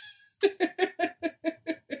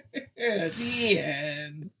 The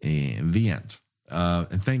end. And the end.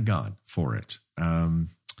 And thank God for it.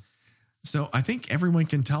 So I think everyone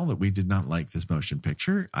can tell that we did not like this motion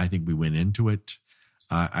picture. I think we went into it.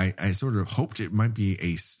 I sort of hoped it might be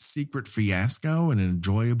a secret fiasco, an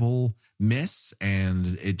enjoyable miss,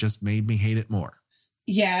 and it just made me hate it more.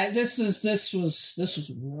 Yeah, this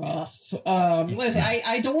was rough. Listen,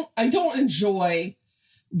 I don't enjoy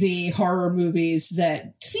the horror movies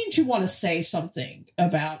that seem to want to say something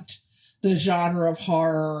about the genre of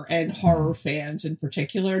horror and horror fans in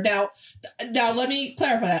particular. Now let me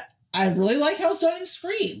clarify that. I really like how it's done in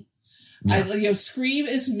Scream. Yeah. Scream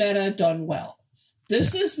is meta done well.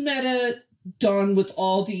 This is meta done with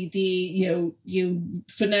all the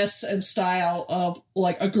finesse and style of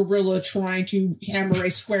like a gorilla trying to hammer a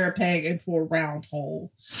square peg into a round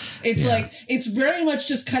hole. It's like, it's very much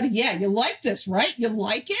just kind of, you like this, right? You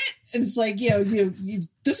like it? And it's like, you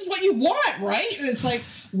this is what you want, right? And it's like,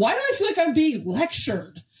 why do I feel like I'm being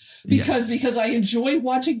lectured? Because I enjoy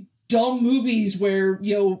watching dumb movies where,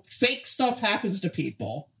 fake stuff happens to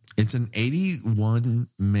people. It's an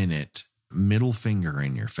 81-minute middle finger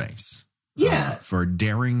in your face. Yeah. For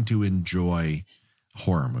daring to enjoy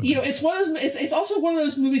horror movies. It's one of those, it's also one of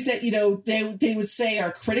those movies that, they would say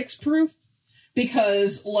are critics proof,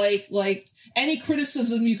 because like any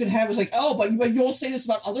criticism you could have is like, oh, but you won't say this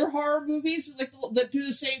about other horror movies like that do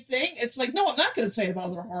the same thing. It's like, no, I'm not going to say about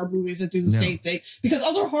other horror movies that do the same thing, because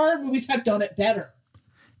other horror movies have done it better.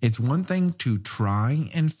 It's one thing to try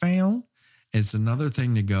and fail. It's another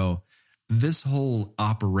thing to go, this whole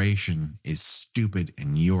operation is stupid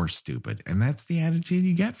and you're stupid. And that's the attitude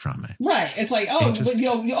you get from it. Right. It's like,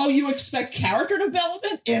 you expect character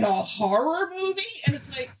development in a horror movie? And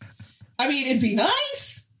it's like, I mean, it'd be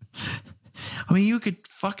nice. I mean, you could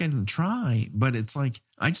fucking try, but it's like,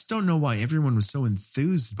 I just don't know why everyone was so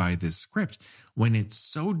enthused by this script when it's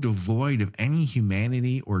so devoid of any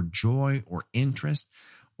humanity or joy or interest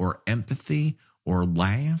or empathy or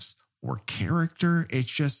laughs or character.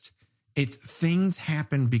 It's things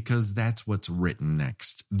happen because that's what's written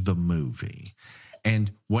next, the movie.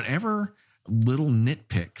 And whatever little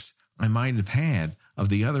nitpicks I might have had of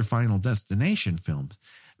the other Final Destination films,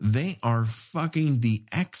 they are fucking The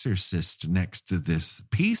Exorcist next to this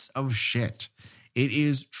piece of shit. It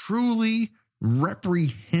is truly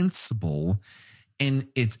reprehensible in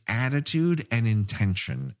its attitude and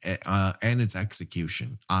intention and its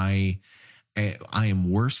execution. I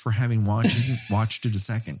am worse for having watched it a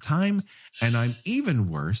second time, and I'm even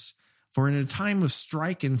worse for, in a time of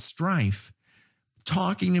strike and strife,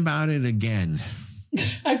 talking about it again.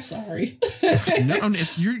 I'm sorry. No,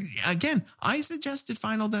 I suggested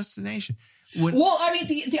Final Destination. Well, I mean,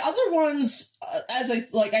 the other ones,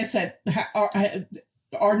 like I said,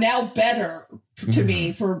 are now better to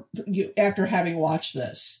me for you after having watched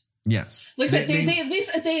this. Yes, like they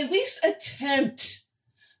at least attempt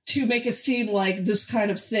to make it seem like this kind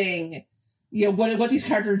of thing, what these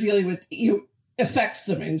characters are dealing with, affects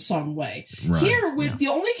them in some way. Right. Here, the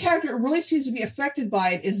only character who really seems to be affected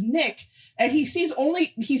by it is Nick, and he seems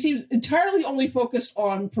entirely only focused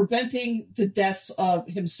on preventing the deaths of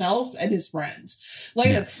himself and his friends.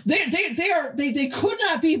 Like they could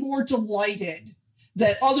not be more delighted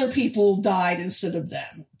that other people died instead of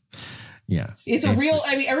them. Yeah. It's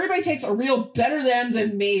everybody takes a real better them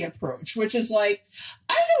than me approach, which is like,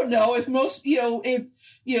 I don't know if most,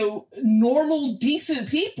 normal, decent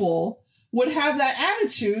people would have that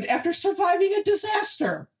attitude after surviving a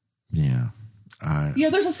disaster. Yeah.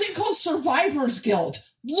 There's a thing called survivor's guilt.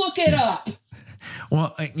 Look it up.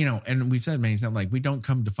 Well, and we've said many times, like, we don't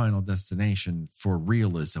come to Final Destination for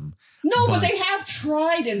realism. No, but they have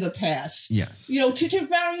tried in the past. Yes. To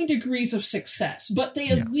varying degrees of success, but they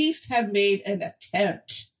at least have made an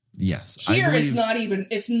attempt. Yes. Here, it's not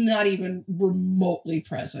even remotely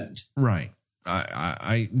present. Right.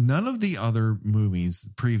 I none of the other movies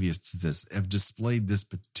previous to this have displayed this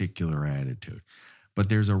particular attitude. but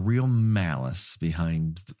there's a real malice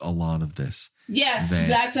behind a lot of this. Yes,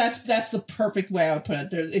 that's the perfect way I would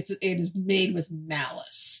put it. It is made with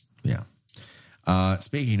malice. Yeah.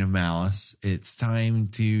 Speaking of malice, it's time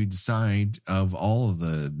to decide of all of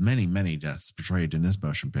the many, many deaths portrayed in this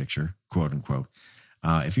motion picture, quote unquote.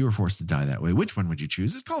 If you were forced to die that way, which one would you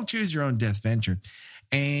choose? It's called Choose Your Own Death Venture.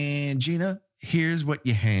 And Gina, here's what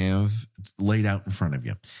you have laid out in front of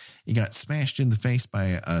you. You got smashed in the face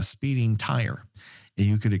by a speeding tire. And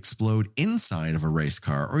you could explode inside of a race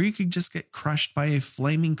car, or you could just get crushed by a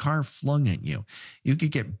flaming car flung at you. You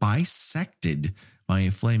could get bisected by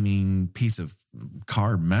a flaming piece of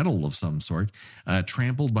car metal of some sort,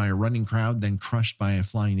 trampled by a running crowd, then crushed by a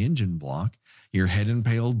flying engine block, your head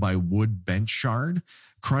impaled by wood bench shard,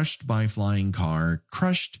 crushed by flying car,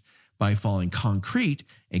 crushed by falling concrete,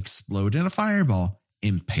 explode in a fireball,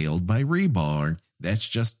 impaled by rebar. That's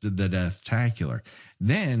just the death-tacular.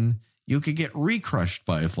 Then you could get recrushed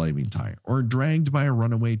by a flaming tire or dragged by a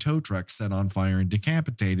runaway tow truck set on fire and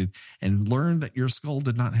decapitated, and learn that your skull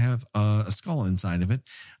did not have a skull inside of it.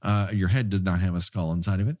 Your head did not have a skull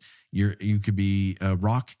inside of it. You could be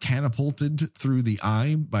rock catapulted through the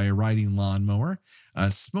eye by a riding lawnmower,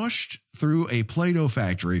 smushed through a Play-Doh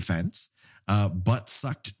factory fence, butt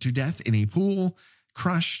sucked to death in a pool,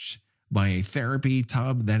 crushed by a therapy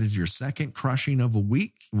tub. That is your second crushing of a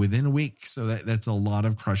week, within a week. So that's a lot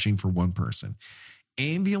of crushing for one person.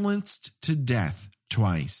 Ambulanced to death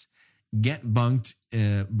twice. Get bunked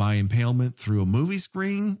by impalement through a movie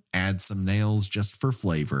screen. Add some nails just for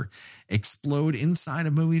flavor. Explode inside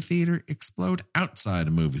a movie theater. Explode outside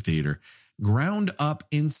a movie theater. Ground up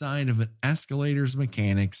inside of an escalator's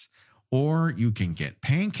mechanics. Or you can get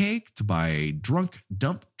pancaked by a drunk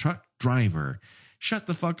dump truck driver. Shut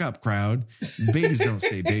the fuck up, crowd. Babies don't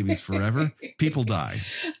stay babies forever. People die.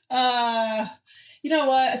 You know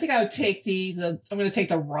what? I think I would take I'm going to take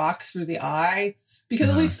the rock through the eye,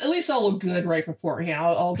 because at least I'll look good right beforehand.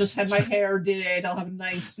 I'll just have my hair did. I'll have a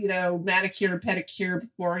nice, manicure and pedicure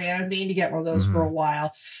beforehand. I mean, to get one of those for a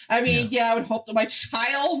while. I mean, I would hope that my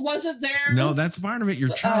child wasn't there. No, that's part of it. Your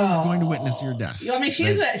child is going to witness your death. I mean, she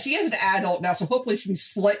is an adult now, so hopefully she'll be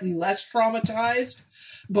slightly less traumatized.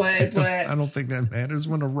 But I don't think that matters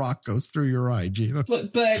when a rock goes through your eye, Gina.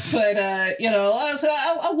 But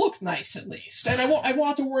I'll look nice at least, and I won't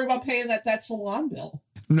have to worry about paying that salon bill.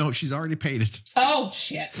 No, she's already paid it. Oh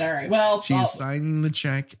shit! All right. Well, she's signing the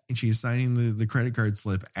check and she's signing the credit card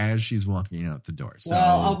slip as she's walking out the door. So,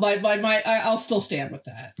 I'll still stand with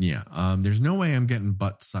that. Yeah. There's no way I'm getting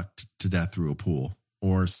butt sucked to death through a pool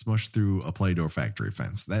or smushed through a Play-Doh factory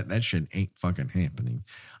fence. That shit ain't fucking happening.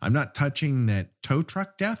 I'm not touching that tow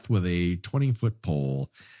truck death with a 20-foot pole.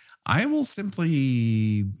 I will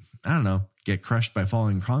simply, I don't know, get crushed by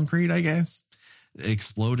falling concrete, I guess.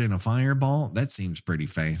 Explode in a fireball. That seems pretty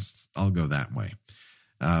fast. I'll go that way.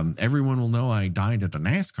 Everyone will know I died at a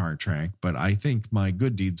NASCAR track, but I think my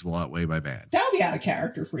good deeds will outweigh my bad. That would be out of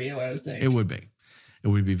character for you, I would think. It would be. It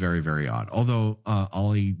would be very, very odd. Although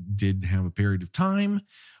Ollie did have a period of time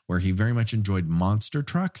where he very much enjoyed monster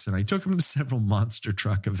trucks, and I took him to several monster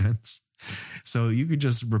truck events. So you could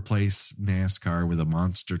just replace NASCAR with a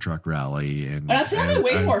monster truck rally. And that sounded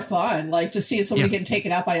way more fun, like just seeing somebody getting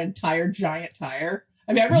taken out by an entire giant tire.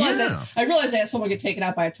 I mean, I realized that someone get taken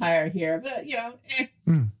out by a tire here, but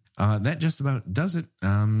that just about does it.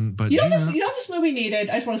 But you know what this movie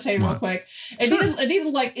needed? I just want to say real quick.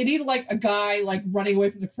 It needed like a guy like running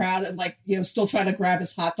away from the crowd and still trying to grab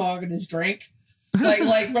his hot dog and his drink.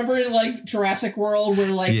 like remember in like Jurassic World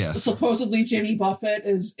where supposedly Jimmy Buffett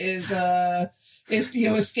is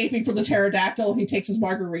escaping from the pterodactyl. He takes his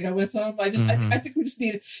margarita with him. I think we just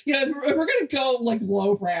need if we're gonna go like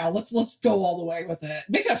lowbrow, let's go all the way with it.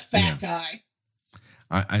 Make it a fat guy.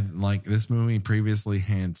 I like this movie previously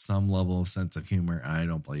had some level of sense of humor. I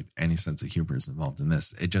don't believe any sense of humor is involved in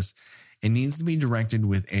this. It needs to be directed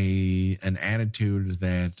with an attitude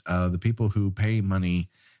that the people who pay money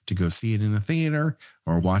to go see it in a theater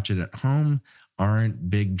or watch it at home aren't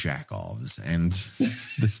big jack-offs. And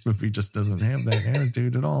this movie just doesn't have that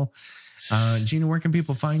attitude at all. Gina, where can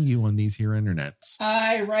people find you on these here internets?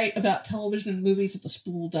 I write about television and movies at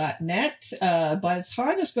thespool.net. By the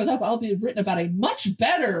time this goes up, I'll be written about a much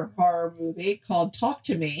better horror movie called Talk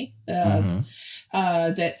to Me.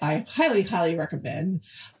 That I highly, highly recommend.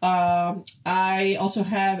 I also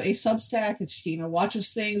have a Substack. It's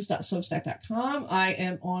GinaWatchesThings.substack.com. I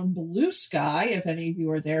am on Blue Sky. If any of you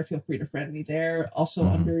are there, feel free to friend me there. Also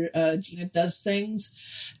under Gina Does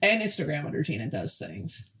Things, and Instagram under Gina Does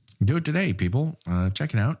Things. Do it today, people.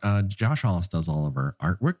 Check it out. Josh Hollis does all of our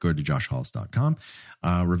artwork. Go to joshhollis.com.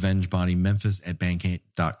 Revenge Body Memphis at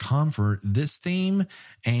Bandcamp.com for this theme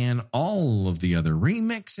and all of the other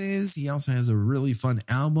remixes. He also has a really fun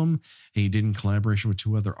album he did in collaboration with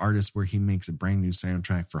 2 other artists where he makes a brand new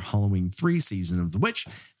soundtrack for Halloween 3 Season of the Witch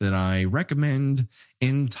that I recommend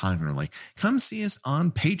entirely. Come see us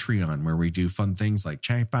on Patreon, where we do fun things like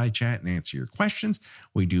chat by chat and answer your questions.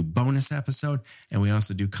 We do bonus episode, and we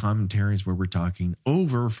also do commentaries where we're talking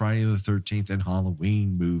over Friday the 13th and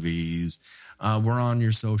Halloween movies. We're on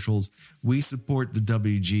your socials. We support the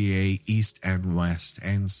WGA East and West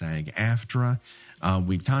and SAG-AFTRA.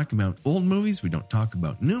 We talk about old movies. We don't talk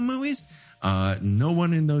about new movies. No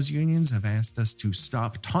one in those unions have asked us to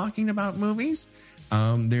stop talking about movies.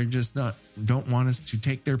 They're just don't want us to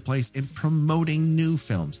take their place in promoting new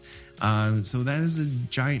films. So that is a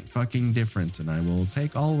giant fucking difference. And I will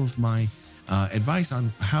take all of my advice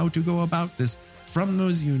on how to go about this from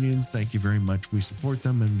those unions. Thank you very much. We support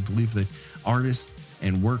them and believe that artists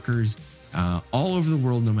and workers all over the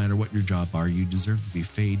world, no matter what your job are, you deserve to be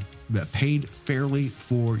paid fairly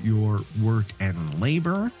for your work and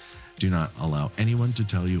labor. Do not allow anyone to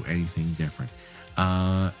tell you anything different.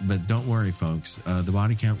 But don't worry, folks. The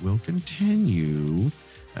body count will continue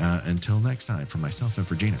until next time. For myself and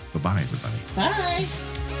for Gina. Bye-bye, everybody.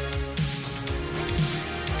 Bye.